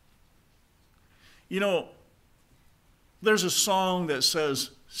 You know, there's a song that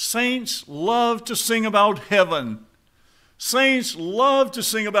says, Saints love to sing about heaven. Saints love to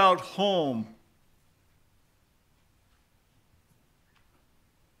sing about home.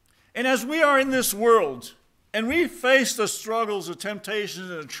 And as we are in this world, and we face the struggles, the temptations,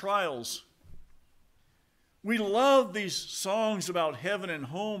 and the trials, we love these songs about heaven and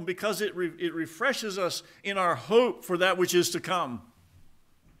home because it refreshes us in our hope for that which is to come.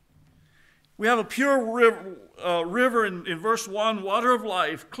 We have a pure river in verse 1, water of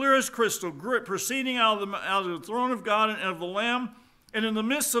life, clear as crystal, proceeding out of the throne of God and of the Lamb. And in the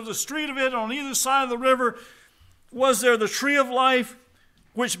midst of the street of it, on either side of the river, was there the tree of life,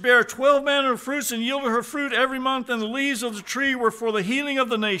 which bare 12 manner of fruits, and yielded her fruit every month. And the leaves of the tree were for the healing of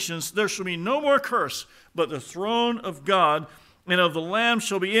the nations. There shall be no more curse, but the throne of God and of the Lamb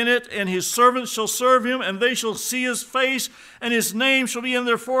shall be in it, and his servants shall serve him, and they shall see his face, and his name shall be in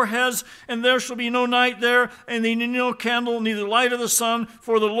their foreheads, and there shall be no night there, and they need no candle, neither light of the sun,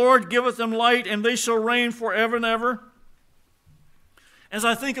 for the Lord giveth them light, and they shall reign forever and ever. As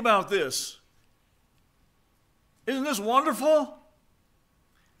I think about this, Isn't this wonderful?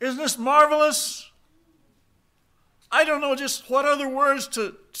 Isn't this marvelous? I don't know just what other words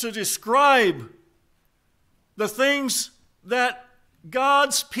to describe the things that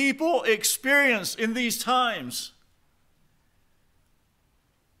God's people experience in these times.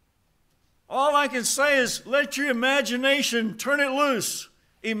 All I can say is let your imagination turn it loose.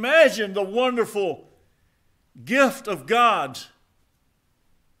 Imagine the wonderful gift of God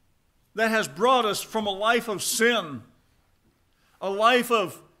that has brought us from a life of sin, a life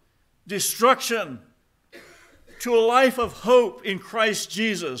of destruction, to a life of hope in Christ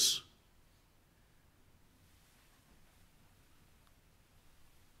Jesus.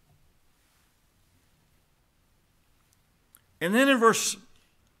 And then in verse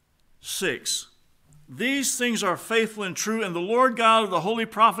 6, these things are faithful and true, and the Lord God of the holy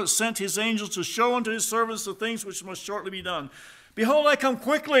prophets sent his angels to show unto his servants the things which must shortly be done. Behold, I come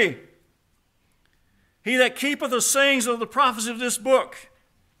quickly. He that keepeth the sayings of the prophecy of this book,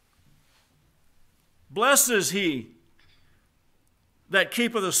 blessed is he that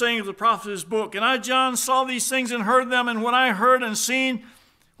keepeth the sayings of the prophecy of this book. And I, John, saw these things and heard them, and when I had heard and seen,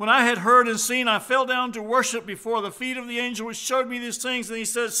 I fell down to worship before the feet of the angel which showed me these things. And he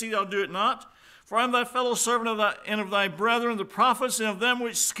said, see thou do it not, for I am thy fellow servant of thy brethren, the prophets, and of them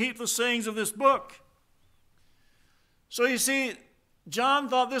which keep the sayings of this book. So you see, John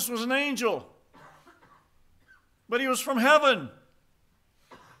thought this was an angel, but he was from heaven.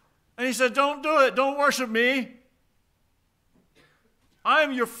 And he said, don't do it. Don't worship me. I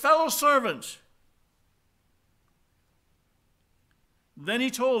am your fellow servant. Then he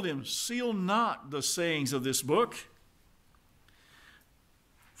told him, seal not the sayings of this book,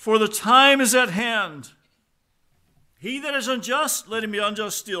 for the time is at hand. He that is unjust, let him be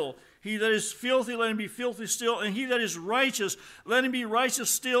unjust still. He that is filthy, let him be filthy still. And he that is righteous, let him be righteous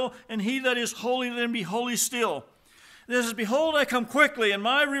still. And he that is holy, let him be holy still. This is, behold, I come quickly, and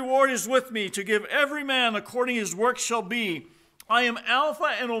my reward is with me, to give every man according his work shall be. I am Alpha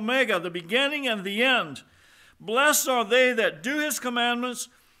and Omega, the beginning and the end. Blessed are they that do his commandments,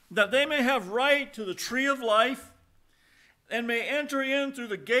 that they may have right to the tree of life, and may enter in through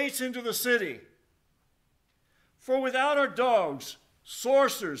the gates into the city. For without are dogs,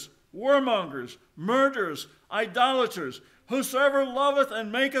 sorcerers, warmongers, murderers, idolaters, whosoever loveth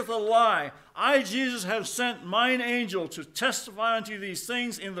and maketh a lie. I, Jesus, have sent mine angel to testify unto these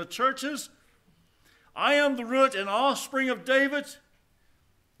things in the churches. I am the root and offspring of David,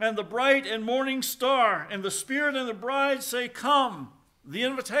 and the bright and morning star. And the Spirit and the bride say, come. The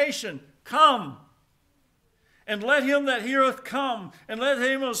invitation, come. And let him that heareth come, and let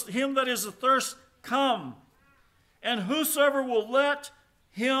him that is athirst come. And whosoever will let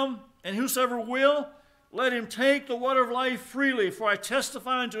him, and whosoever will, let him take the water of life freely. For I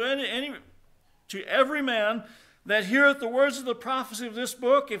testify unto to every man that heareth the words of the prophecy of this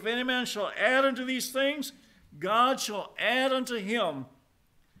book, if any man shall add unto these things, God shall add unto him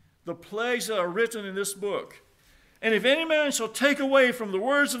the plagues that are written in this book. And if any man shall take away from the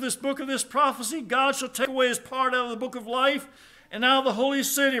words of this book of this prophecy, God shall take away his part out of the book of life, and out of the holy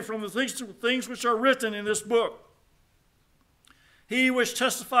city from the things which are written in this book. He which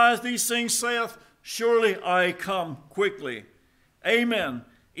testifies these things saith, surely I come quickly. Amen.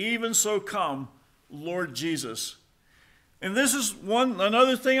 Even so come, Lord Jesus. And this is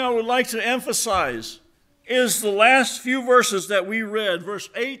another thing I would like to emphasize, is the last few verses that we read, verse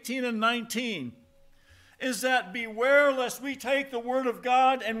 18 and 19, is that beware lest we take the word of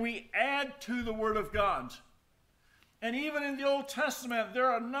God and we add to the word of God. And even in the Old Testament, there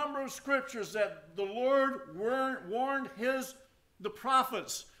are a number of scriptures that the Lord warned the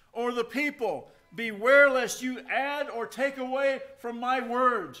prophets or the people, beware lest you add or take away from my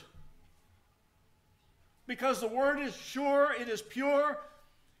word. Because the word is sure, it is pure,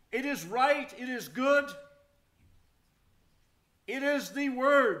 it is right, it is good. It is the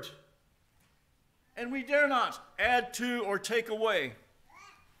word. And we dare not add to or take away.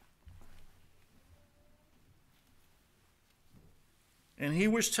 And he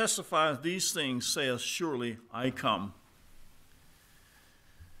which testifieth these things saith, surely I come.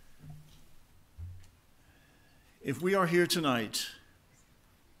 If we are here tonight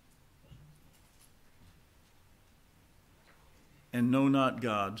and know not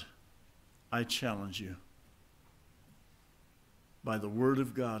God, I challenge you by the word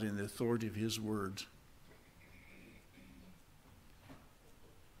of God and the authority of his word.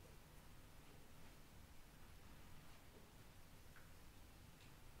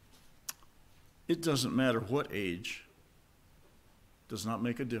 It doesn't matter what age, does not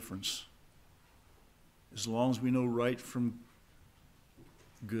make a difference. As long as we know right from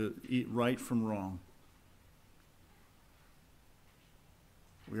good, right from wrong.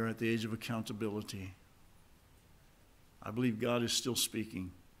 We are at the age of accountability. I believe God is still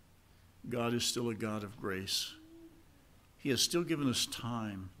speaking. God is still a God of grace. He has still given us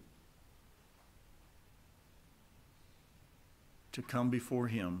time to come before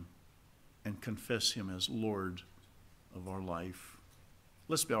him and confess him as Lord of our life.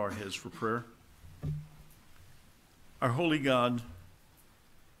 Let's bow our heads for prayer. Our holy God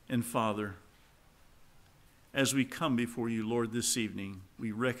and Father, as we come before you, Lord, this evening,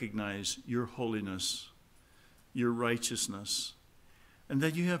 we recognize your holiness, your righteousness, and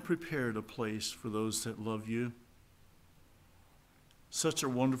that you have prepared a place for those that love you. Such a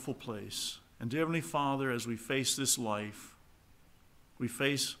wonderful place. And dear Heavenly Father, as we face this life, we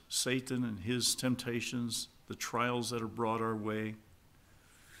face Satan and his temptations, the trials that are brought our way,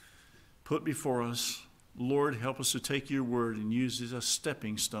 put before us. Lord, help us to take your word and use it as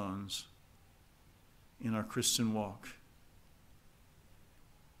stepping stones in our Christian walk.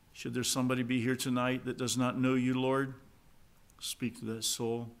 Should there somebody be here tonight that does not know you, Lord, speak to that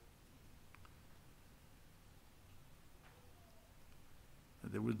soul,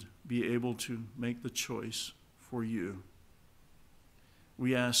 that they would be able to make the choice for you.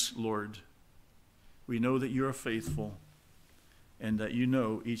 We ask, Lord, we know that you are faithful and that you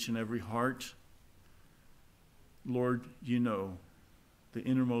know each and every heart. Lord, you know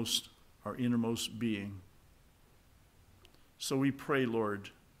our innermost being. So we pray, Lord,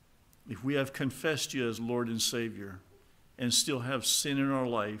 if we have confessed you as Lord and Savior and still have sin in our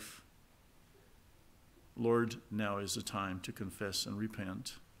life, Lord, now is the time to confess and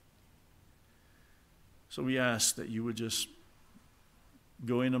repent. So we ask that you would just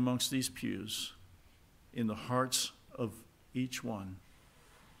go in amongst these pews, in the hearts of each one.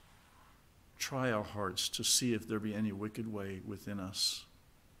 Try our hearts to see if there be any wicked way within us.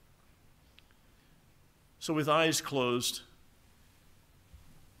 So with eyes closed,